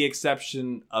 Maybe with the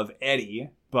exception of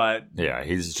Eddie. But yeah,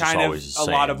 he's just kind always of the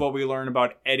same. A lot of what we learn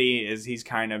about Eddie is he's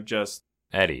kind of just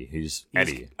Eddie. He's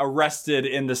Eddie, arrested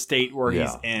in the state where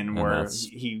he's in, where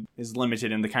he is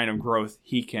limited in the kind of growth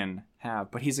he can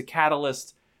have. But he's a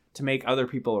catalyst to make other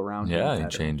people around him better. He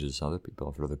changes other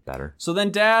people for the better. So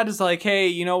then Dad is like, "Hey,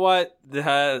 you know what?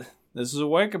 This is a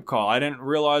wake-up call. I didn't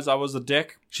realize I was a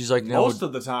dick." She's like, "No," most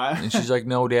of the time. And she's like,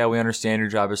 "No, Dad, we understand your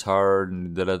job is hard."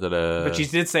 And da-da-da-da. But she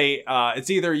did say, it's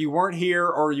either you weren't here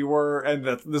or you were, and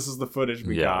this is the footage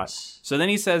we got. So then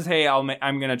he says, "Hey, I'm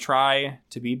going to try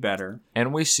to be better."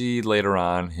 And we see later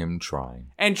on him trying.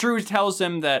 And Tru tells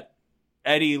him that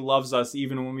Eddie loves us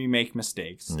even when we make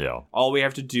mistakes. Yeah. All we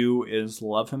have to do is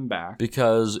love him back.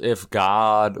 Because if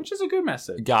God... Which is a good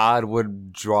message. God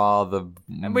would draw the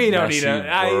we don't need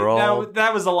it.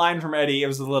 That was a line from Eddie. It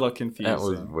was a little confusing. That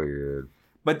was weird.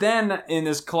 But then, in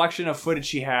this collection of footage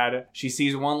she had, she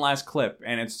sees one last clip.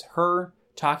 And it's her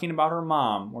talking about her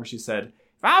mom, where she said,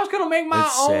 if I was going to make my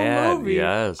own movie,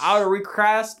 I would have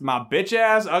recast my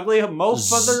bitch-ass, ugly,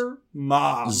 motherfucker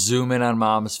mom. Zoom in on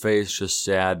mom's face, just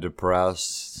sad,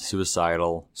 depressed,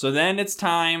 suicidal. So then it's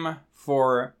time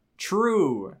for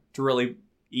Tru to really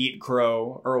eat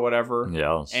crow or whatever.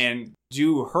 Yes. And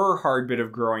do her hard bit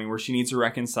of growing where she needs to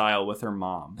reconcile with her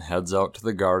mom. Heads out to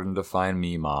the garden to find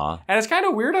Mima. And it's kind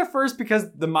of weird at first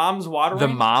because the mom's watering. The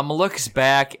mom looks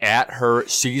back at her,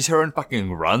 sees her, and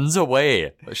fucking runs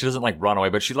away. She doesn't like run away,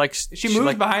 but she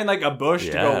moves behind like a bush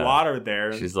to go water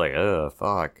there. She's like, ugh,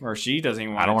 fuck. Or she doesn't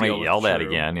even want to I don't want to yell that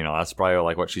again. You know, that's probably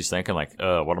like what she's thinking. Like,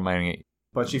 what am I going to...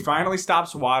 But she finally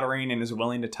stops watering and is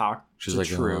willing to talk to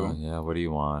Tru. Yeah, what do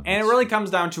you want? And it really comes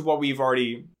down to what we've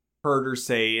already heard her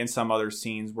say in some other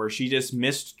scenes where she just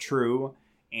missed Tru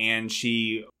and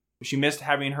she missed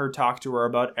having her talk to her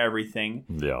about everything.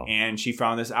 Yeah. And she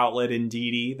found this outlet in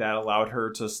Dee Dee that allowed her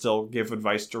to still give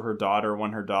advice to her daughter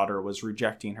when her daughter was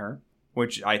rejecting her,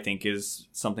 which I think is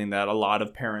something that a lot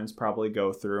of parents probably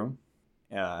go through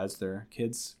as their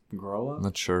kids grow up.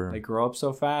 Not sure. They grow up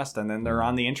so fast and then they're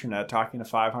on the internet talking to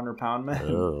 500-pound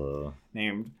men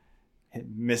named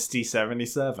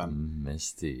Misty77.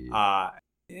 Misty.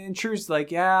 And Tru's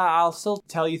like, yeah, I'll still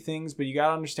tell you things, but you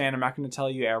gotta understand I'm not going to tell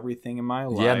you everything in my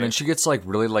life. Yeah, and then she gets like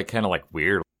really like kind of like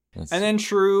weird. And then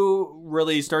Tru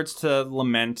really starts to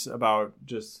lament about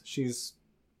just she's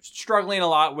struggling a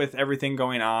lot with everything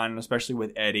going on, especially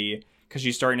with Eddie. because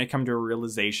she's starting to come to a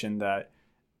realization that,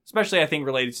 especially I think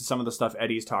related to some of the stuff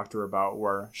Eddie's talked to her about,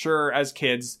 where sure, as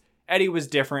kids, Eddie was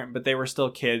different, but they were still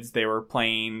kids. They were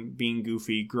playing, being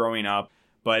goofy, growing up.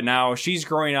 But now she's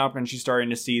growing up and she's starting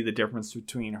to see the difference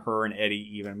between her and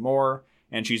Eddie even more.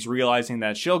 And she's realizing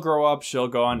that she'll grow up, she'll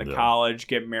go on to college,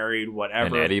 get married,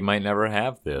 whatever. And Eddie might never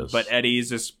have this. But Eddie's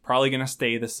just probably going to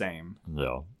stay the same.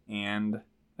 No. And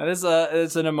that is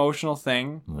it's an emotional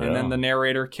thing. Yeah. And then the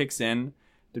narrator kicks in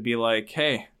to be like,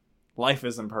 hey, life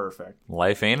isn't perfect.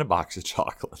 Life ain't a box of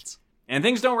chocolates. And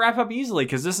things don't wrap up easily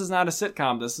because this is not a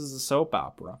sitcom. This is a soap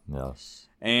opera. Yes.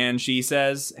 And she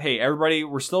says, hey, everybody,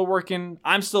 we're still working.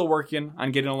 I'm still working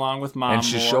on getting along with Mom. And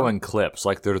she's showing clips.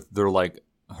 Like they're like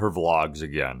her vlogs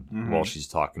again while she's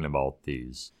talking about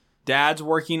these. Dad's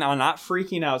working on not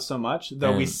freaking out so much,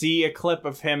 though we see a clip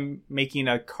of him making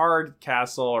a card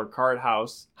castle or card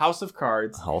house of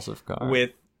cards. House of cards.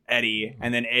 With Eddie.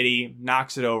 And then Eddie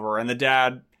knocks it over. And the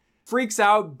dad freaks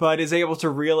out, but is able to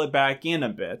reel it back in a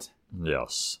bit.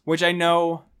 Yes. Which I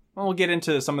know, we'll get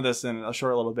into some of this in a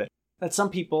short little bit, that some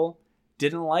people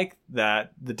didn't like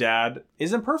that the dad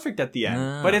isn't perfect at the end.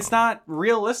 No. But it's not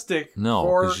realistic. No,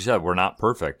 because she said we're not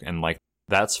perfect. And like,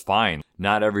 that's fine.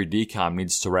 Not every DCOM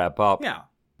needs to wrap up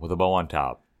with a bow on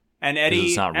top. And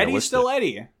Eddie's still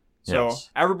Eddie. So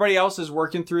everybody else is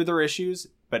working through their issues,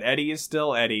 but Eddie is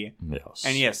still Eddie. Yes.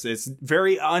 And yes, it's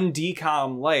very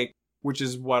un-DCOM-like, which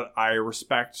is what I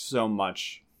respect so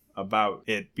much about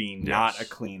it being not a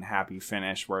clean, happy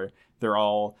finish where they're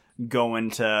all going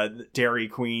to Dairy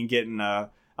Queen getting a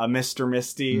Mr.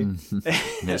 Misty.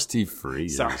 Misty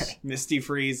Freeze. Sorry, Misty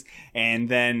Freeze. And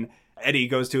then Eddie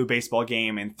goes to a baseball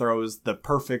game and throws the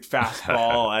perfect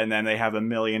fastball, and then they have $1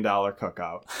 million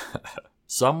cookout.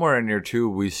 Somewhere in here, too,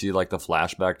 we see like the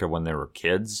flashback to when they were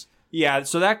kids. Yeah,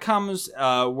 so that comes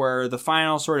where the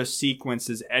final sort of sequence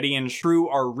is Eddie and Tru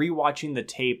are rewatching the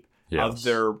tape of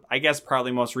their, I guess,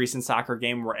 probably most recent soccer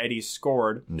game where Eddie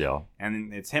scored. Yeah.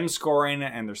 And it's him scoring,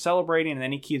 and they're celebrating, and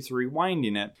then he keeps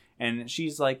rewinding it. And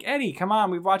she's like, Eddie, come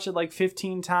on, we've watched it like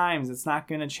 15 times. It's not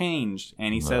going to change.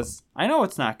 And he says, I know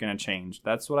it's not going to change.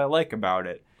 That's what I like about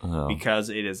it. Because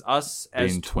it is us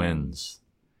as twins.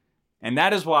 And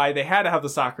that is why they had to have the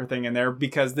soccer thing in there,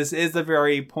 because this is a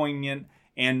very poignant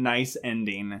and nice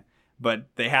ending. But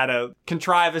they had to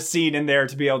contrive a scene in there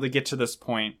to be able to get to this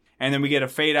point. And then we get a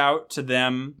fade out to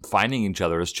them finding each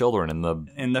other as children in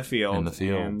the field.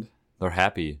 And they're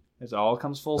happy. It all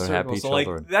comes full they're circle. Happy so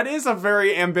children. like that is a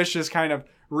very ambitious kind of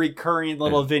recurring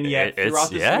little vignette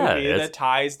throughout this movie that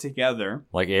ties together.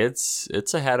 Like it's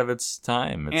ahead of its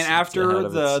time. And after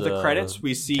the credits,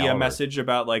 we see calendar. A message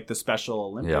about like the Special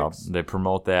Olympics. Yeah, they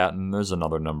promote that, and there's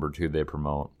another number too they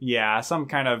promote. Yeah, some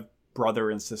kind of brother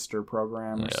and sister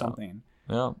program or something.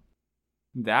 Yeah.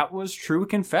 That was Tru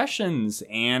Confessions,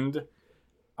 and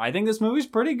I think this movie's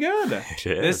pretty good. It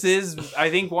is. This is, I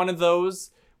think, one of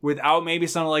those, without maybe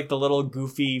some of like the little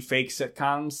goofy fake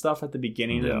sitcom stuff at the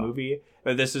beginning of the movie,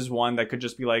 but this is one that could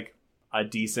just be like a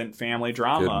decent family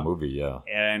drama. Good movie, yeah.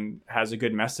 And has a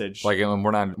good message. Like, and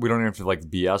we don't have to like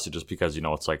BS it just because,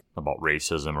 it's like about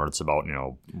racism or it's about,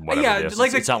 whatever it is.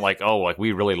 Like it's not like, oh, like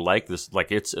we really like this.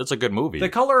 Like it's a good movie. The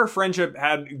Color of Friendship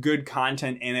had good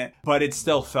content in it, but it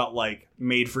still felt like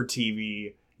made for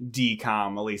TV,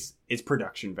 DCOM, at least its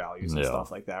production values and stuff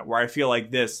like that. Where I feel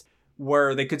like this,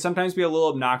 where they could sometimes be a little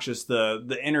obnoxious,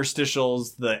 the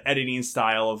interstitials, the editing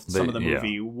style of some of the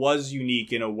movie was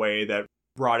unique in a way that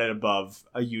brought it above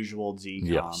a usual DCOM.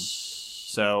 Yes.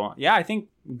 So, yeah, I think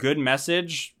good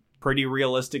message, pretty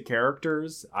realistic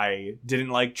characters. I didn't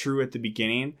like Tru at the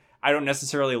beginning. I don't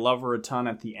necessarily love her a ton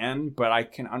at the end, but I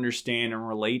can understand and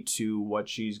relate to what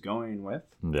she's going with.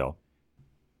 Yeah.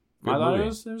 I thought it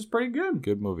was pretty good.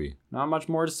 Good movie. Not much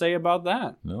more to say about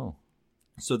that. No.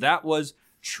 So that was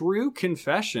Tru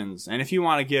Confessions. And if you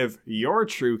want to give your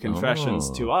Tru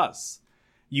Confessions to us,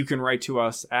 you can write to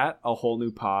us at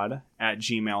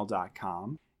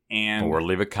awholenewpod@gmail.com. Or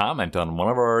leave a comment on one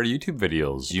of our YouTube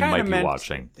videos you might be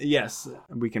watching. Yes,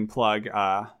 we can plug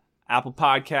Apple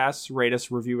Podcasts, rate us,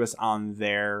 review us on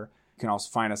there. You can also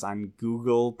find us on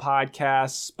Google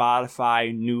Podcasts,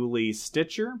 Spotify, Newly,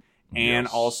 Stitcher, and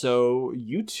also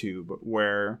YouTube,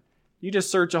 where you just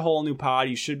search A Whole New Pod.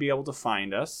 You should be able to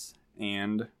find us,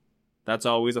 and that's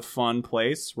always a fun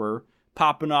place. We're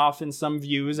popping off in some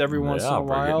views every once in a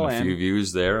while. A few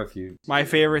views there. My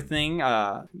favorite thing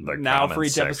now for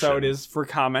each episode is for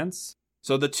comments.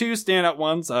 So the two stand-up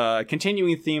ones,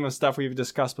 continuing theme of stuff we've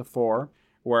discussed before,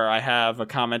 where I have a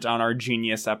comment on our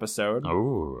Genius episode.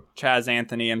 Oh. Chaz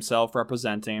Anthony himself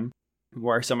representing,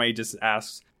 where somebody just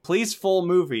asks, please full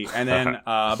movie, and then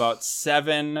about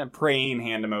 7 praying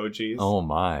hand emojis. Oh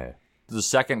my. the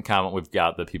second comment we've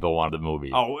got that people wanted the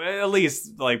movie. Oh, at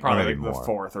least like probably Maybe like the more.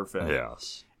 fourth or fifth.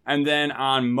 Yes. And then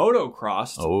on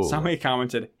Motocrossed, somebody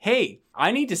commented, "Hey,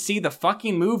 I need to see the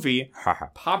fucking movie."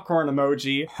 Popcorn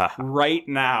emoji right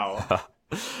now.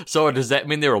 So does that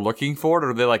mean they were looking for it,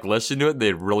 or they like listened to it and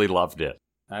they really loved it?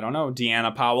 I don't know,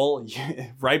 Deanna Powell,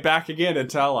 right back again and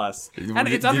tell us. And it's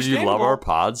Did you love understandable. our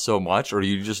pod so much, or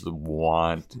you just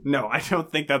want... No, I don't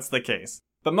think that's the case.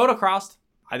 But Motocrossed,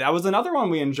 that was another one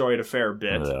we enjoyed a fair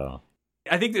bit. Yeah.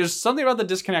 I think there's something about the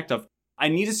disconnect of, I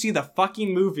need to see the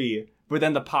fucking movie, but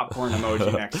then the popcorn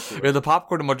emoji next to it. Yeah, the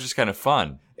popcorn emoji is kind of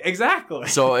fun. Exactly.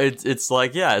 So it's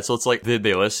like, yeah, so it's like, did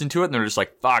they listen to it and they're just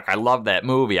like, fuck, I love that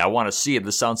movie. I want to see it.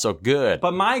 This sounds so good.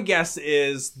 But my guess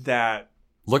is that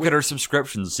Look at her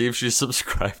subscriptions. See if she's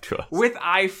subscribed to us. with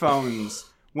iPhones,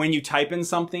 when you type in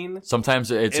something,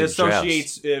 Sometimes it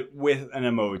associates it with an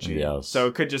emoji. Yes. So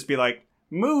it could just be like,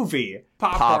 movie,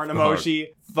 popcorn emoji,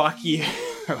 fuck you.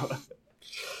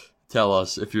 Tell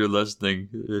us if you're listening,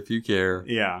 if you care.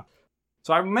 Yeah.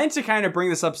 So I meant to kind of bring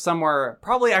this up somewhere,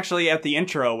 probably actually at the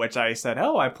intro, which I said,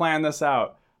 oh, I planned this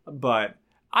out. But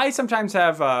I sometimes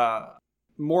have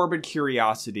morbid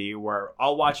curiosity where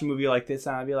I'll watch a movie like this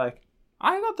and I'll be like,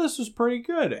 I thought this was pretty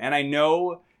good. And I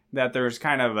know that there's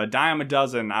kind of a dime a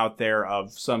dozen out there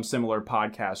of some similar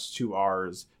podcasts to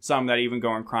ours, some that even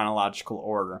go in chronological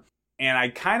order. And I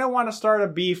kind of want to start a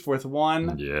beef with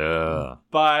one. Yeah.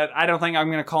 But I don't think I'm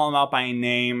going to call them out by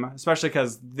name, especially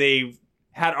because they've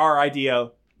had our idea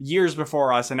years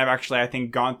before us and have actually, I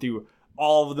think, gone through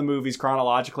all of the movies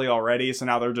chronologically already. So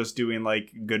now they're just doing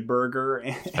like Good Burger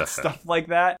and stuff like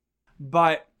that.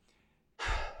 But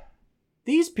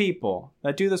these people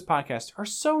that do this podcast are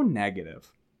so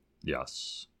negative.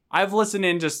 Yes. I've listened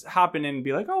in, just hopping in and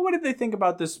be like, oh, what did they think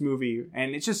about this movie?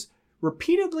 And it's just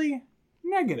repeatedly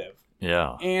negative.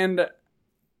 Yeah. And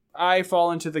I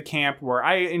fall into the camp where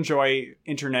I enjoy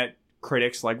internet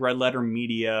critics like Red Letter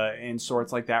Media and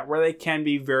sorts like that, where they can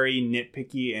be very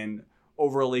nitpicky and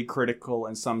overly critical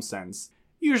in some sense.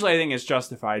 Usually I think it's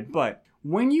justified, but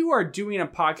when you are doing a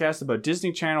podcast about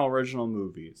Disney Channel original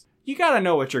movies, you gotta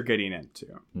know what you're getting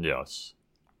into. Yes.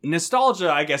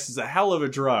 Nostalgia, I guess, is a hell of a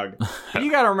drug. But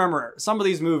you gotta remember, some of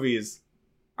these movies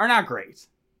are not great.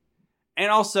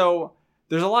 And also,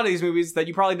 there's a lot of these movies that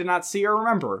you probably did not see or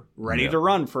remember. Ready to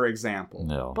Run, for example.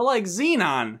 No. But like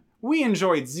Xenon, we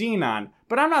enjoyed Xenon,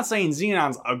 but I'm not saying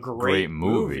Xenon's a great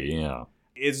movie. Yeah.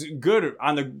 It's good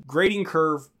on the grading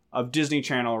curve of Disney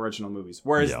Channel original movies.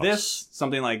 Whereas this,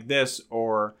 something like this,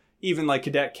 or even like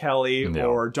Cadet Kelly,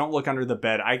 or Don't Look Under the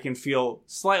Bed, I can feel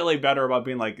slightly better about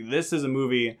being like, this is a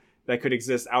movie that could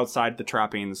exist outside the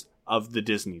trappings of the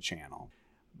Disney Channel.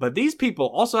 But these people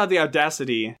also have the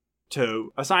audacity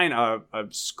to assign a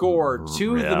score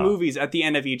to the movies at the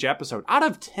end of each episode, out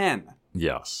of 10.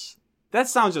 Yes. That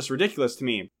sounds just ridiculous to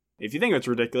me. If you think it's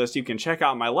ridiculous, you can check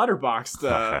out my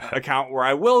Letterboxd account where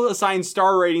I will assign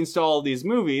star ratings to all of these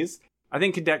movies. I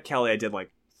think Cadet Kelly, I did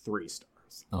like 3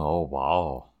 stars. Oh,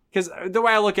 wow. Because the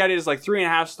way I look at it is like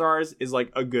 3.5 stars is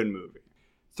like a good movie.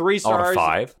 3 stars. Out of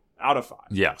 5? Out of 5.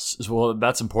 Yes. Well,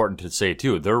 that's important to say,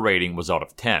 too. Their rating was out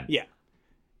of 10. Yeah.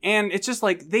 And it's just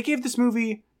like, they gave this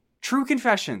movie Tru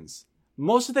Confessions.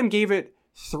 Most of them gave it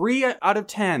 3 out of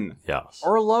 10. Yes.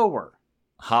 Or lower.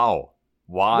 How?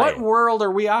 Why? What world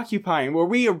are we occupying where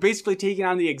we are basically taking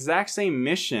on the exact same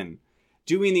mission,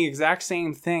 doing the exact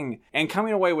same thing, and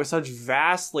coming away with such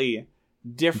vastly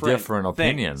different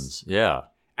opinions? Yeah.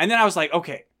 And then I was like,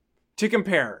 okay, to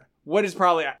compare, what is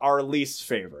probably our least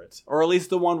favorite, or at least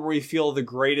the one where we feel the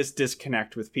greatest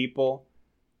disconnect with people?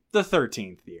 The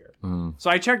 13th Year. So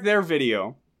I checked their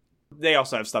video. They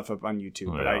also have stuff up on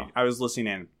YouTube, but I was listening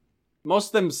in. Most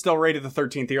of them still rated the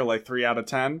 13th Year like 3 out of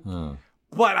 10.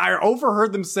 But I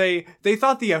overheard them say they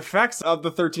thought the effects of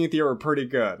the 13th Year were pretty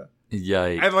good.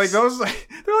 Yikes. And like those, they're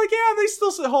like, yeah, they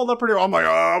still hold up pretty well. I'm like,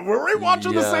 oh, we're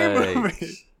rewatching the same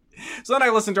movie. So then I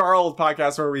listened to our old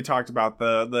podcast where we talked about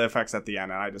the effects at the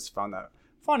end, and I just found that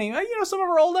funny. You know, some of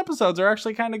our old episodes are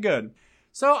actually kind of good.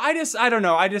 So I don't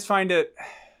know. I just find it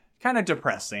kind of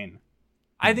depressing.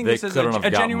 I think this is a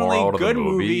genuinely good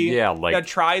movie that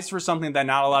tries for something that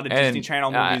not a lot of Disney Channel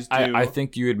movies do. I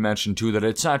think you had mentioned, too, that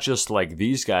it's not just like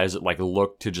these guys that like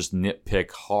look to just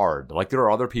nitpick hard. Like there are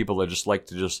other people that just like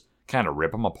to just kind of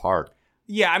rip them apart.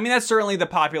 Yeah, I mean, that's certainly the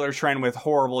popular trend with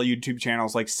horrible YouTube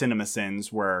channels like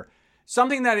CinemaSins, where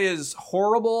something that is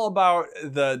horrible about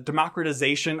the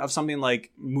democratization of something like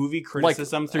movie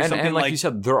criticism through something and like you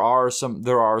said, there are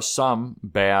some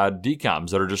bad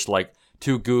decoms that are just like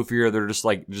too goofy, or they're just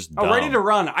dumb. Ready to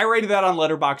Run. I rated that on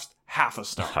Letterboxd 0.5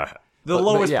 star. The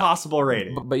lowest possible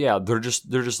rating. But yeah, they're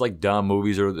just like dumb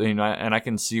movies, or and I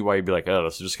can see why you'd be like, oh,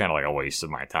 this is just kind of like a waste of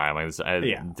my time. Like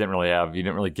you didn't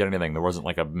really get anything. There wasn't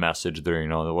like a message there,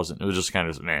 It was just kind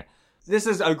of meh. This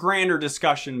is a grander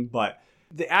discussion, but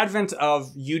the advent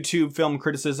of YouTube film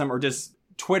criticism or just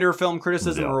Twitter film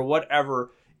criticism or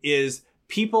whatever is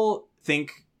people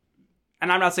think,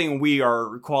 and I'm not saying we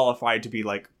are qualified to be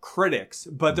like critics,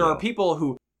 but there are people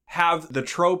who have the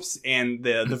tropes and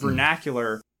the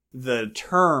vernacular, the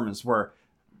terms where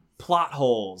plot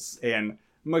holes and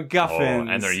MacGuffins.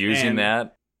 And they're using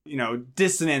that.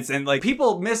 Dissonance. And like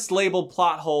people mislabel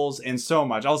plot holes and so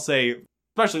much. I'll say,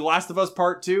 especially Last of Us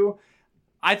Part 2,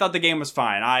 I thought the game was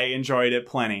fine. I enjoyed it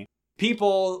plenty.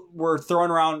 People were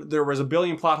throwing around, there was a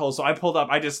billion plot holes, so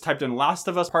I just typed in Last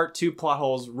of Us Part 2 plot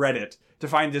holes Reddit to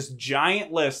find this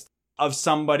giant list of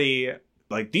somebody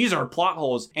like, these are plot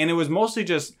holes. And it was mostly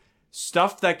just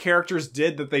stuff that characters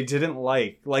did that they didn't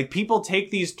like. Like, people take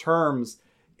these terms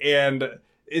and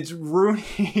it's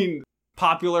ruining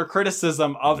popular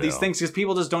criticism of these things because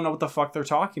people just don't know what the fuck they're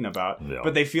talking about. Yeah.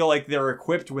 But they feel like they're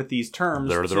equipped with these terms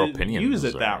their to opinions use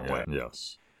it that way.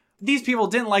 Yes. These people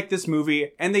didn't like this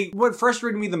movie, and what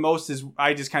frustrated me the most is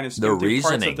I just kind of skimmed through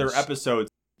parts of their episodes.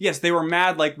 Yes, they were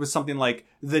mad like with something like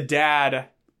the dad,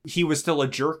 he was still a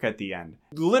jerk at the end.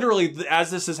 Literally,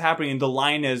 as this is happening, the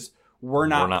line is, we're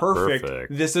not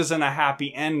perfect. This isn't a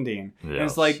happy ending. Yes. And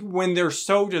it's like when they're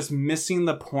so just missing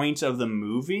the point of the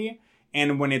movie,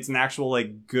 and when it's an actual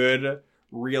like good,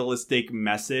 realistic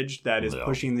message that is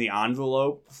pushing the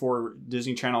envelope for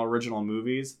Disney Channel original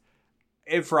movies,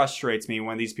 it frustrates me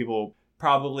when these people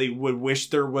probably would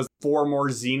wish there was 4 more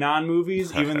Xenon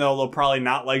movies, even though they'll probably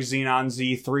not like Xenon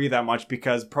Z3 that much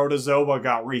because Protozoa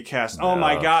got recast. Oh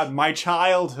my god, my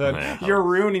childhood. You're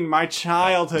ruining my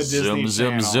childhood, Disney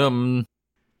Channel. Zoom.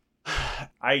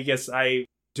 I guess I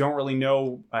don't really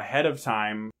know ahead of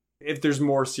time if there's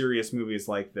more serious movies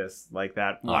like this, like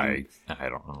that one. I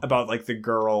don't know. About like the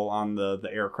girl on the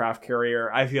aircraft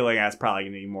carrier. I feel like that's probably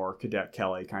going to be more Cadet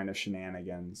Kelly kind of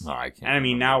shenanigans. I can't. And I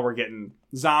mean, now we're getting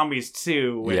Zombies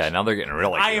 2. Which now they're getting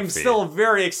really I am still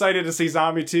very excited to see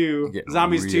Zombies 2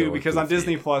 because on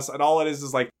Disney Plus, and all it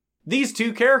is like, these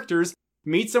 2 characters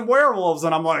meet some werewolves,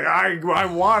 and I'm like, I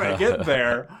want to get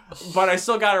there. But I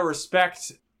still got to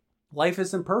respect, life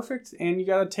isn't perfect, and you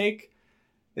got to take...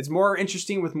 It's more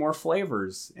interesting with more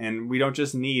flavors, and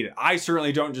I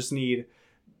certainly don't just need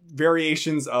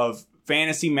variations of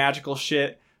fantasy magical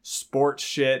shit, sports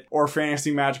shit, or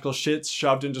fantasy magical shit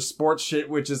shoved into sports shit,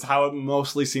 which is how it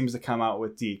mostly seems to come out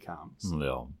with DCOMs.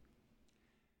 No.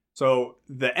 So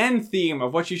the end theme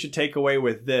of what you should take away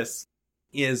with this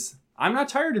is, I'm not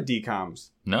tired of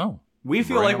DCOMs. No. We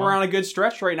feel like we're on a good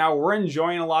stretch right now. We're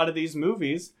enjoying a lot of these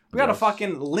movies. We got a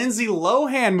fucking Lindsay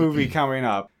Lohan movie coming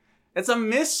up. It's a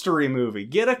mystery movie.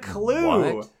 Get a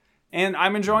clue. What? And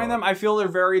I'm enjoying them. I feel they're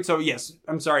varied. So yes,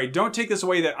 I'm sorry. Don't take this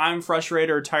away that I'm frustrated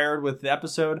or tired with the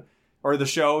episode or the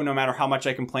show, no matter how much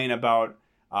I complain about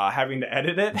having to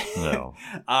edit it. No.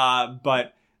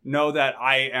 But know that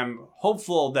I am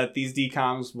hopeful that these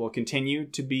DCOMs will continue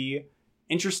to be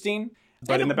interesting.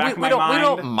 But in the back of my mind... We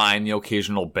don't mind the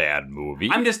occasional bad movie.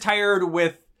 I'm just tired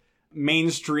with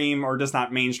mainstream, or just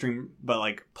not mainstream, but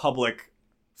like public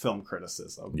film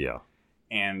criticism. Yeah.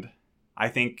 And I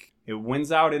think it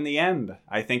wins out in the end.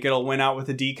 I think it'll win out with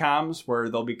the DCOMs, where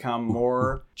they'll become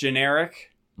more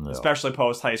generic, especially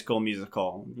post High School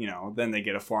Musical. Then they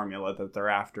get a formula that they're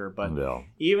after. But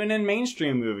even in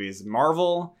mainstream movies,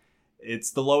 Marvel,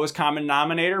 it's the lowest common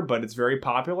denominator, but it's very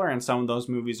popular, and some of those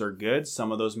movies are good.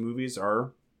 Some of those movies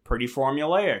are pretty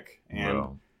formulaic.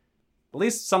 And at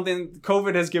least something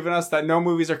COVID has given us, that no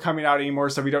movies are coming out anymore,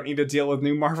 so we don't need to deal with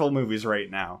new Marvel movies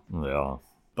right now. Yeah.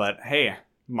 But hey,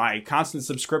 my constant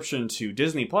subscription to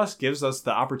Disney Plus gives us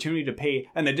the opportunity to pay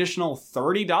an additional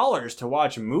 $30 to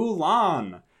watch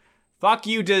Mulan. Fuck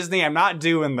you, Disney. I'm not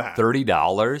doing that. $30?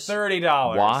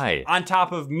 $30. Why? On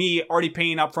top of me already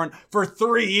paying upfront for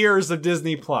 3 years of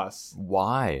Disney Plus.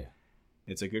 Why?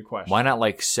 It's a good question. Why not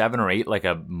like 7 or 8 like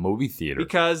a movie theater?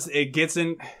 Because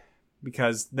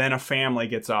then a family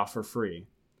gets off for free.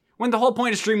 When the whole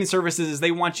point of streaming services is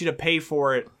they want you to pay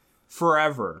for it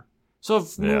forever. So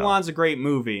if Mulan's a great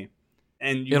movie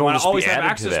and you want to always have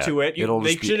access to it,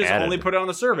 they should just only put it on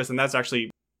the service. And that's actually,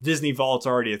 Disney Vault's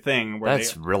already a thing.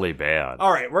 That's really bad.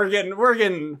 All right, we're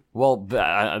getting. Well,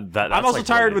 that's I'm also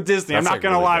tired with Disney. I'm not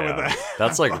going to lie with that.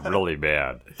 That's like really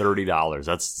bad. $30.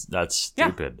 That's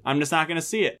stupid. Yeah, I'm just not going to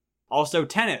see it. Also,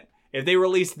 Tenet. If they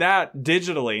release that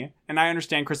digitally, and I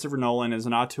understand Christopher Nolan is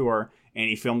an auteur, and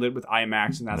he filmed it with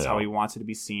IMAX, and that's how he wants it to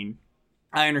be seen.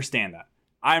 I understand that.